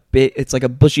like a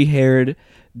bushy haired,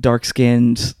 dark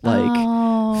skinned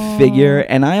like figure.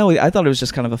 And I thought it was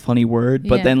just kind of a funny word,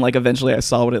 but then like eventually I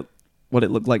saw what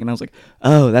it looked like, and I was like,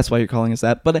 oh, that's why you're calling us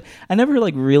that. But I never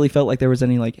like really felt like there was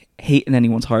any like hate in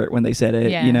anyone's heart when they said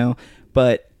it, you know.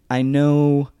 But I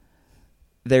know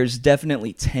there's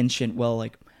definitely tension. Well,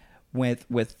 like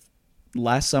with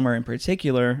last summer in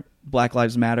particular, Black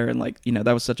Lives Matter, and like, you know,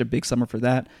 that was such a big summer for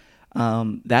that.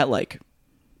 That like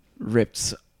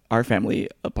ripped our family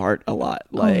apart a lot.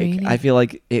 Like, really? I feel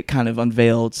like it kind of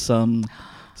unveiled some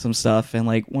stuff, and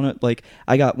like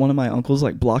I got one of my uncles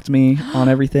like blocked me on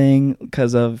everything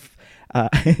because of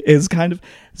is kind of,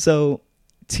 so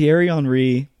Thierry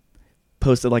Henry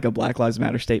posted like a Black Lives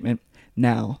Matter statement.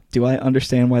 Now, do I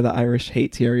understand why the Irish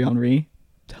hate Thierry Henry?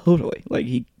 Totally. Like,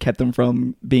 he kept them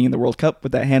from being in the World Cup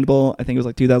with that handball. I think it was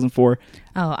like 2004.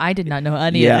 Oh, I did not know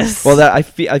any of this. Well, that I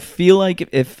feel like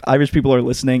if Irish people are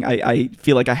listening, I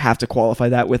feel like I have to qualify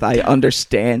that with I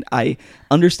understand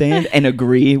and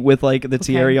agree with like the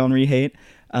Thierry Henry hate.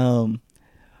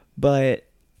 But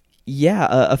yeah,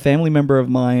 a family member of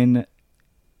mine,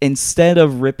 instead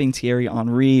of ripping Thierry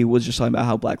Henry, was just talking about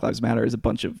how Black Lives Matter is a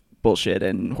bunch of bullshit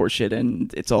and horseshit,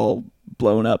 and it's all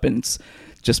blown up, and it's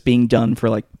just being done for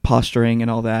like posturing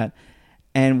and all that.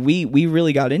 And we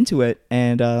really got into it,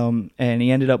 and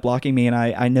he ended up blocking me. And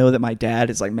I know that my dad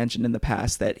has like mentioned in the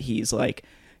past that he's like,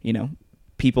 you know,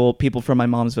 people from my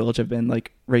mom's village have been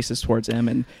like racist towards him,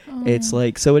 and it's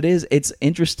like, so it's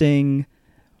interesting,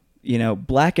 you know.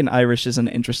 Black and Irish is an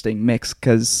interesting mix,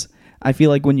 because I feel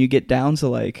like when you get down to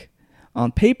like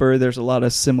on paper, there's a lot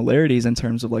of similarities in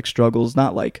terms of like struggles,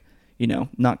 not like, you know,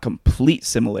 not complete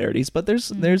similarities, but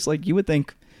there's like, you would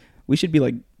think we should be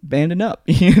like banding up,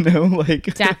 you know,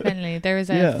 like Definitely. There was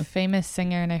a Yeah. famous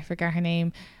singer, and I forgot her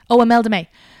name. Oh, Imelda May.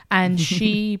 And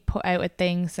she put out a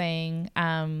thing saying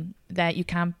that you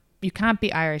can't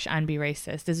be Irish and be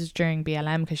racist. This is during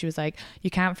BLM, because she was like, you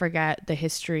can't forget the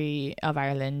history of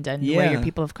Ireland and where your Yeah.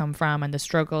 people have come from and the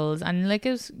struggles. And like,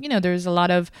 it was, you know, there's a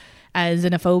lot of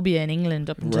xenophobia in England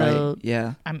up until right.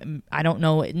 Yeah. I don't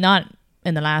know, not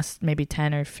in the last maybe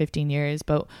 10 or 15 years,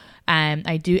 but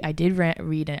I did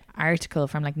read an article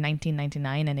from like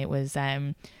 1999, and it was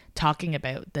talking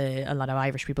about a lot of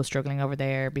Irish people struggling over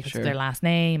there because Sure. of their last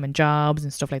name and jobs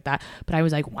and stuff like that. But I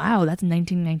was like, wow, that's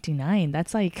 1999.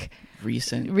 That's like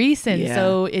Recent. Yeah.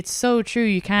 So it's so true.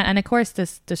 You can't, and of course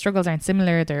the struggles aren't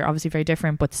similar, they're obviously very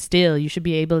different, but still you should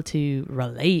be able to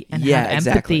relate and Yeah, have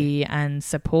exactly. empathy and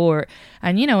support.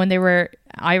 And you know, when there were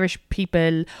Irish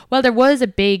people, well, there was a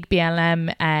big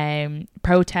BLM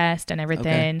protest and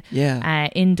everything Yeah.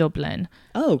 in Dublin.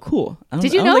 Oh, cool.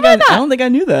 Did you I know don't think about that? I don't think I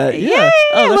knew that. Yeah.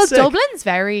 Oh, Well, that's sick. Dublin's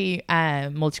very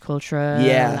multicultural.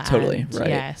 Yeah, totally, and, right.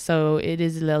 Yeah, so it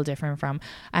is a little different from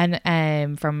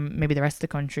maybe the rest of the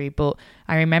country. But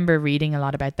I remember reading a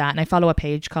lot about that, and I follow a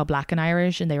page called Black and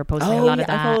Irish, and they were posting a lot of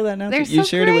that. I follow that now. They're Too. You so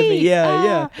shared it with me. great. Yeah,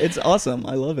 yeah. Ah. It's awesome.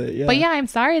 I love it. Yeah. But yeah, I'm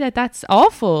sorry that's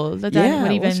awful. That Yeah, would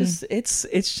well, even.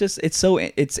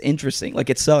 it's interesting. Like,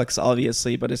 it sucks,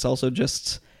 obviously, but it's also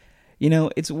just, you know,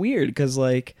 it's weird because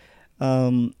like,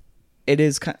 it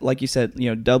is kind like you said, you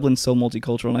know, Dublin's so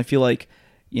multicultural, and I feel like,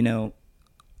 you know,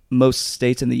 most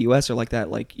states in the U.S. are like that.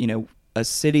 Like, you know, a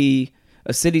city's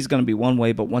going to be one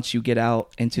way, but once you get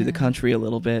out into the country a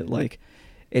little bit, like,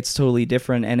 it's totally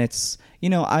different. And it's, you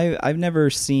know, I've never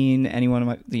seen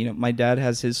anyone, you know, my dad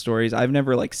has his stories. I've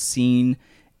never like seen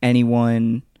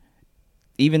anyone,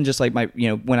 even just like you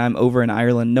know, when I'm over in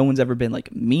Ireland, no one's ever been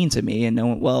like mean to me. And no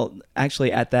one, well,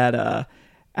 actually at that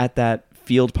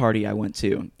field party I went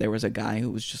to, there was a guy who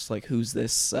was just like, who's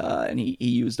this? And he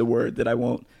used a word that I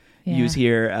won't use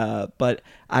here. But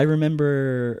I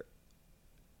remember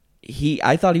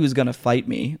I thought he was going to fight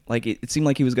me. Like, it seemed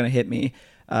like he was going to hit me.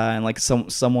 And like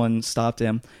someone stopped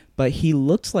him, but he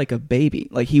looked like a baby.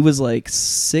 Like, he was like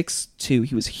 6'2".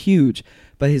 He was huge,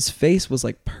 but his face was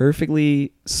like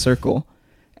perfectly circle.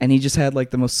 And he just had like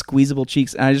the most squeezable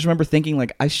cheeks. And I just remember thinking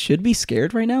like, I should be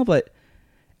scared right now,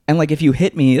 and like, if you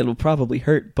hit me, it'll probably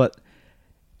hurt, but,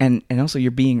 and also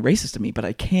you're being racist to me, but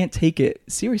I can't take it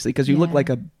seriously because you look Yeah. like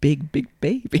a big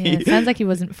baby. Yeah, it sounds like he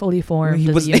wasn't fully formed. he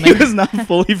as was a human. he was not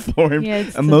fully formed Yeah,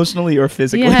 it's- emotionally or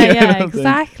physically. Yeah, I yeah, don't think.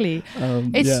 exactly.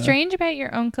 It's Yeah. strange about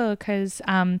your uncle because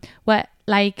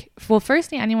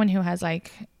firstly, anyone who has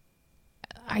like,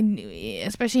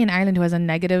 especially in Ireland, who has a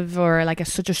negative or like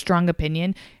such a strong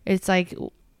opinion, it's like,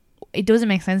 it doesn't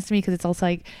make sense to me because it's also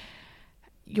like,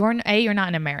 you're not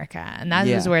in America, and that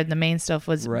is Yeah. where the main stuff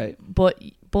was. Right. But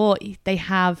they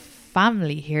have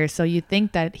family here, so you'd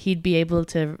think that he'd be able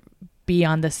to be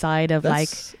on the side of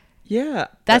That's- yeah.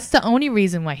 that's the only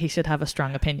reason why he should have a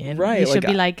strong opinion. Right, He should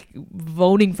like, be like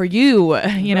voting for you.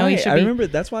 You know, he Right. should I be. remember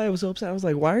that's why I was so upset. I was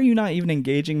like, why are you not even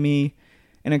engaging me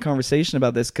in a conversation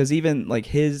about this? Because even like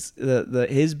his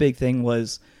big thing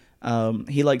was,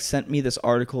 he like sent me this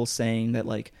article saying that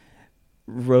like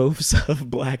rows of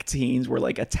black teens were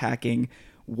like attacking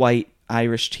white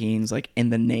Irish teens like in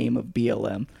the name of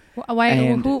BLM. Why?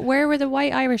 And- Where were the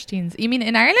white Irish teens? You mean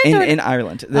in Ireland? In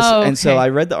Ireland. Oh, And so okay. I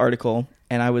read the article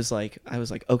and I was like,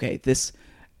 okay, this,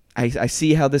 I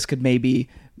see how this could maybe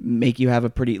make you have a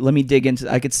pretty, let me dig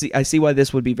into, I see why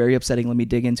this would be very upsetting. Let me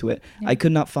dig into it. Yeah. I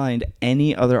could not find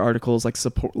any other articles like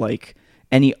support, like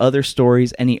any other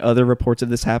stories, any other reports of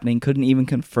this happening. Couldn't even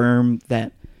confirm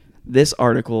that this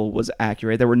article was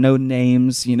accurate. There were no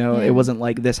names, you know, Yeah. it wasn't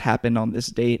like this happened on this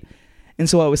date. And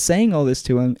so I was saying all this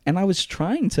to him, and I was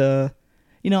trying to,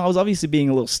 you know, I was obviously being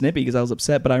a little snippy because I was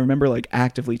upset, but I remember like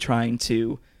actively trying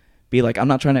to be like, I'm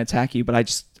not trying to attack you, but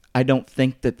I don't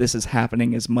think that this is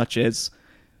happening as much as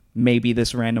maybe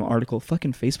this random article.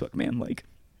 Fucking Facebook, man. Like,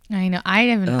 I know. I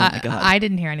didn't. Oh my God. I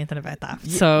didn't hear anything about that.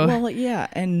 yeah, So well, yeah,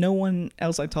 and no one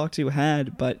else I talked to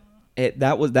had, but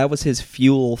that was his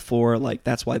fuel for like,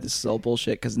 that's why this is all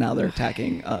bullshit, because now they're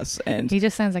attacking us. And he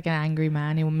just sounds like an angry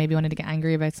man who maybe wanted to get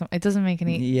angry about something. It doesn't make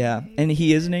any. yeah, and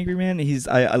he is an angry man.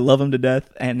 I love him to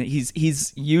death, and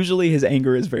he's usually, his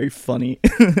anger is very funny.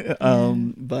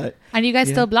 But And you guys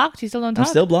yeah. still blocked? You still don't talk? I'm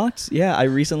still blocked. Yeah, I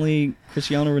recently,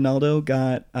 Cristiano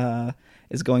Ronaldo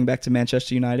is going back to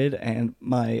Manchester United, and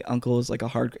my uncle is like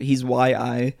he's why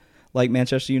I like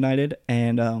Manchester United,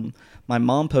 and my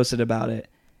mom posted about it,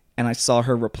 and I saw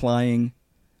her replying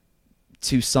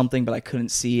to something, but I couldn't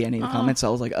see any of the comments. So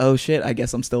I was like, oh shit, I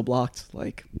guess I'm still blocked.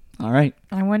 Like, all right.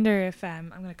 I wonder if I'm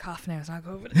gonna cough now, so I'll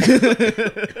go over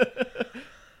it.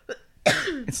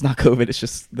 It's not COVID. It's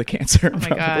just the cancer. Oh my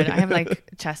God. I have like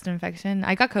chest infection.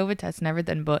 I got COVID test and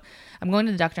everything, but I'm going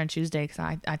to the doctor on Tuesday because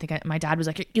I think my dad was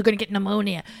like, you're going to get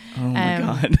pneumonia. Oh my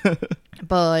God.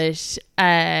 But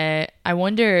I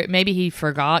wonder, maybe he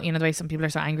forgot, you know, the way some people are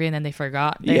so angry and then they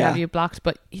forgot they have you blocked,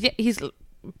 but he's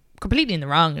completely in the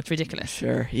wrong. It's ridiculous.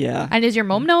 Sure. Yeah. And does your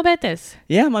mom know about this?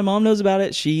 Yeah, my mom knows about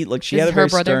it. She This had a is her very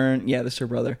brother? stern. Yeah, this is her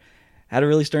brother. Had a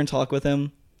really stern talk with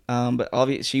him. But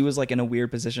obviously she was like in a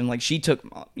weird position. Like she took,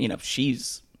 you know,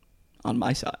 she's on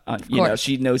my side. You know,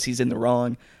 she knows he's in the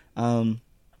wrong.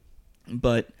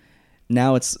 But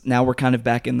now we're kind of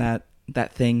back in that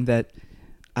thing that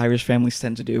Irish families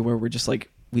tend to do, where we're just like,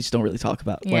 we just don't really talk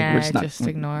about. Yeah, like, we're just not,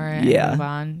 ignore it. Yeah. And move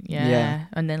on. Yeah.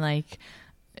 And then like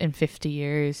in 50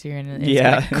 years, you're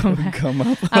in. Come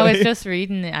up. I was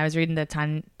reading the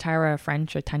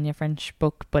Tanya French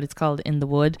book, but it's called In the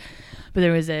Wood. But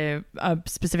there was a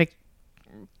specific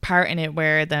part in it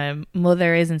where the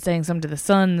mother isn't saying something to the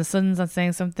son's not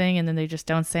saying something, and then they just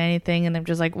don't say anything, and I'm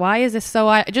just like, why is this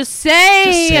so? Just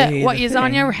say what is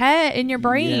on your head, in your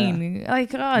brain. Yeah.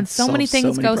 Like, and so many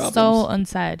things go problems. So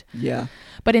unsaid. Yeah.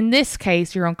 But in this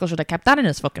case, your uncle should have kept that in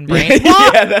his fucking brain.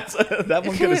 Yeah, that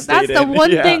one could have stayed in. That's the one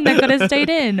thing that could have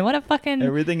stayed in. What a fucking...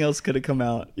 Everything else could have come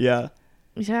out. Yeah.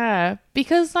 Yeah.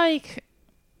 Because, like...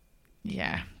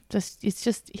 Yeah.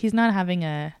 He's not having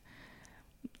a...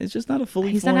 It's just not a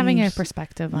fully He's not having a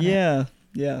perspective on it. Yeah.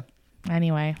 Yeah.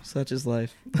 Anyway. Such is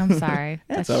life. I'm sorry.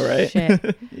 That's all right.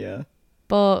 Shit. Yeah.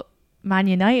 But... Man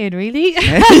United, really?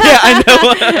 Yeah, I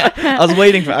know. I was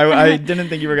waiting for. I didn't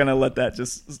think you were gonna let that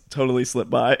just totally slip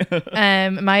by.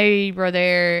 My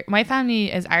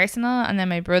family is Arsenal, and then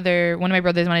one of my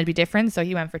brothers wanted to be different, so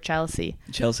he went for Chelsea.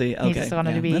 Chelsea, okay, he just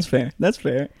wanted to be. That's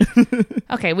fair.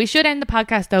 Okay, we should end the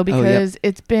podcast though, because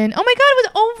it's been. Oh my God, it was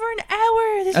over an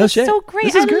hour. This was so great.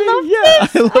 This is great. Love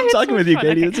this. I love talking with you,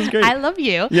 Katie. Okay. This is great. I love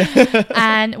you. Yeah.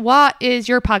 And what is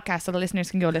your podcast so the listeners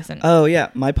can go listen? Oh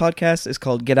yeah, my podcast is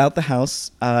called Get Out the House.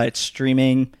 It's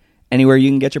streaming anywhere you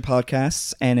can get your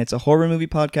podcasts, and it's a horror movie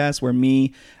podcast where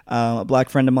me, a black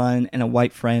friend of mine, and a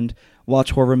white friend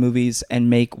watch horror movies and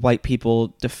make white people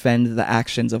defend the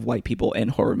actions of white people in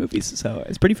horror movies. So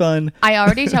it's pretty fun. I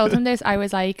already told him this. I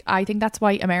was like, I think that's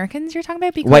white Americans you're talking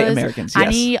about, because white Americans, yes.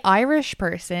 Any Irish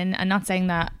person, and not saying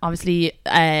that obviously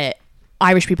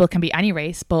Irish people can be any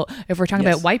race, but if we're talking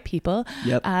about white people,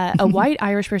 a white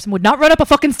Irish person would not run up a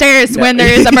fucking stairs when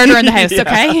there is a murder in the house.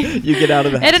 Okay, you get out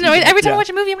of the house. I don't know. Every time I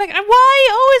watch a movie, I'm like, why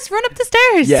always run up the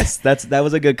stairs? Yes, that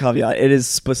was a good caveat. It is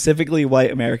specifically white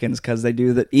Americans, because they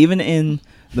do that even in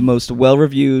the most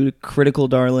well-reviewed, critical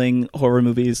darling horror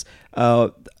movies.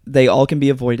 They all can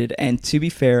be avoided. And to be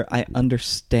fair, I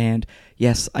understand.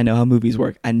 Yes, I know how movies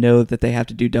work. I know that they have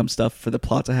to do dumb stuff for the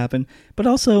plot to happen, but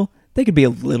also they could be a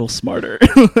little smarter.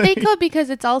 They could, because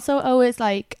it's also always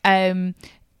like, and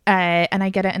I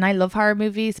get it, and I love horror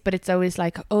movies, but it's always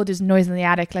like, oh, there's noise in the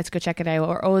attic, let's go check it out,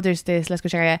 or oh, there's this, let's go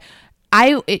check it out.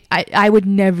 I would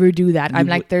never do that. I'm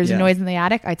like, there's noise in the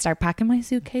attic, I'd start packing my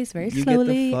suitcase very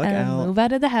slowly and move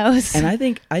out of the house. And I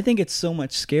think it's so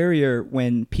much scarier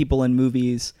when people in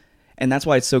movies, and that's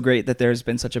why it's so great that there's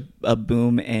been such a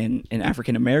boom in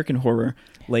African American horror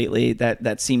lately,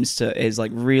 that seems to is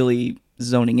like really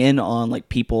zoning in on like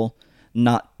people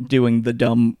not doing the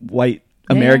dumb white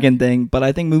American thing. But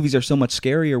I think movies are so much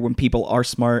scarier when people are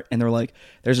smart and they're like,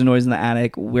 there's a noise in the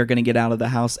attic, we're gonna get out of the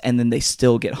house, and then they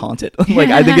still get haunted. Like,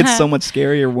 I think it's so much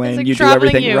scarier when like you do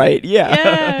everything right.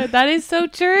 Yeah, that is so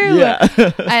true.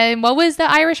 Yeah. What was the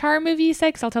Irish horror movie you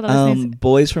said? 'Cause I'll tell the listeners.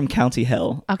 Boys from County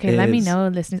Hell. Okay, let me know,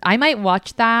 listeners. I might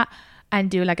watch that and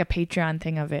do like a Patreon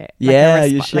thing of it.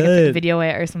 You should. Like a video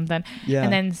it or something. Yeah.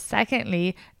 And then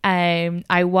secondly,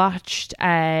 I watched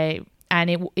and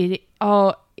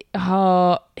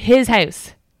His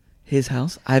House. His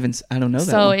House? I don't know that.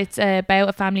 So one. it's about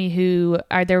a family who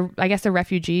are they're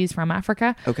refugees from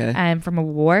Africa. Okay. From a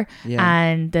war. Yeah.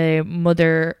 And the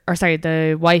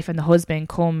wife and the husband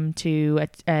come to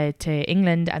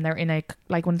England, and they're in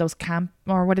like one of those camp,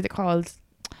 or what is it called?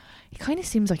 It kind of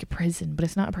seems like a prison, but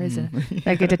it's not a prison.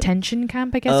 Like a detention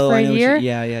camp, I guess, for a year.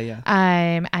 Yeah.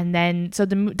 And then so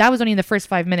that was only in the first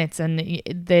 5 minutes, and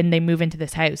then they move into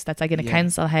this house that's like in a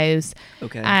council house.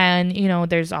 Okay. And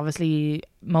there's obviously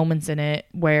moments in it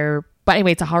where, but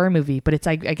anyway, it's a horror movie, but it's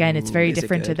like, again, it's very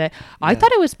different to the. I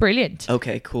thought it was brilliant.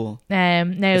 Okay, cool. Now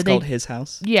it's called His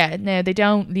House. Yeah. No, they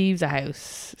don't leave the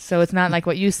house, so it's not like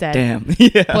what you said. Damn.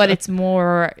 Yeah. But it's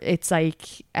more. It's like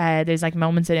there's like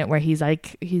moments in it where he's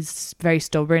very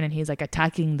stubborn, and he's like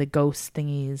attacking the ghost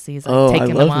thingies. He's like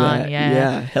taking them on. That.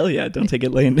 Yeah. Hell yeah! Don't take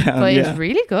it laying down. But it's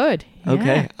really good. Yeah.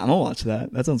 Okay, I'm gonna watch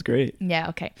that. That sounds great. Yeah.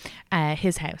 Okay.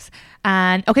 His House.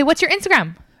 And okay, what's your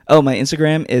Instagram? Oh, my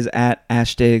Instagram is at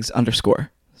 @ashdigs_.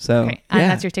 So, Okay. And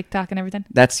that's your TikTok and everything?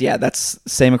 That's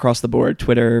same across the board.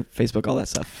 Twitter, Facebook, all that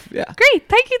stuff. Yeah. Great.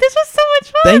 Thank you. This was so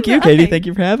much fun. Thank you, Katie. Thank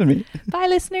you for having me. Bye,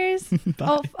 listeners.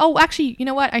 Bye. Oh, actually, you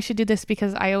know what? I should do this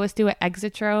because I always do an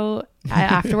exit throw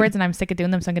afterwards and I'm sick of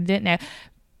doing them. So I'm going to do it now.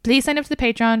 Please sign up to the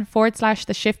Patreon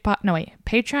 /the Shift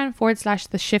Patreon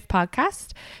 /the Shift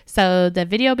Podcast. So the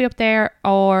video will be up there,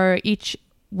 or each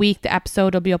week the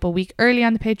episode will be up a week early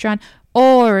on the Patreon,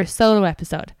 or solo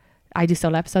episode. I do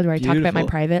solo episode where I talk about my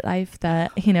private life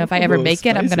that, if I ever make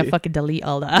it, I'm going to fucking delete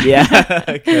all that.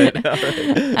 Yeah. Good. All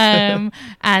right.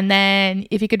 And then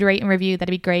if you could rate and review, that'd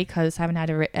be great because I haven't had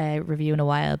a review in a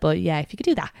while. But yeah, if you could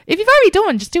do that. If you've already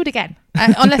done, just do it again.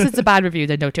 Unless it's a bad review,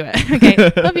 then don't do it.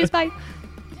 Okay. Love yous. Bye.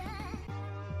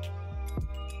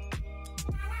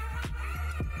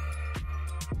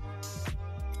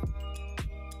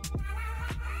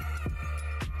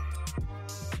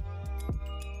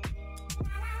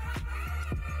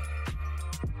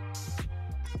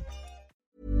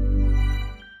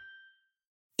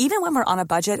 Even when we're on a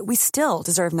budget, we still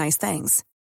deserve nice things.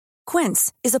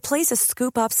 Quince is a place to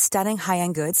scoop up stunning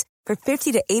high-end goods for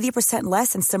 50 to 80%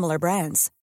 less than similar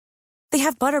brands. They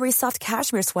have buttery soft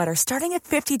cashmere sweaters starting at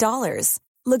 $50,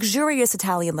 luxurious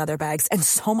Italian leather bags, and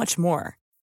so much more.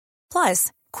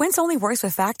 Plus, Quince only works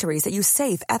with factories that use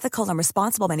safe, ethical, and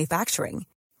responsible manufacturing.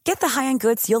 Get the high-end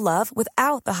goods you'll love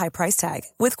without the high price tag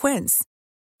with Quince.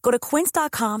 Go to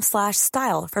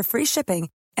quince.com/style for free shipping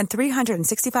and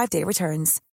 365-day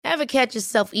returns. Ever catch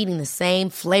yourself eating the same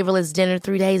flavorless dinner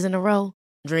 3 days in a row?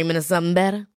 Dreaming of something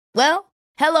better? Well,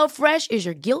 HelloFresh is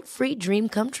your guilt-free dream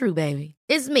come true, baby.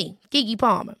 It's me, Keke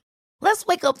Palmer. Let's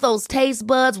wake up those taste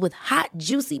buds with hot,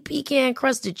 juicy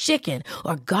pecan-crusted chicken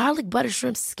or garlic butter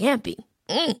shrimp scampi.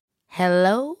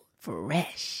 Hello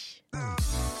Fresh.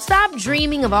 Stop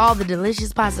dreaming of all the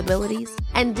delicious possibilities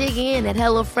and dig in at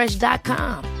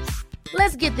HelloFresh.com.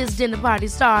 Let's get this dinner party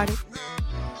started.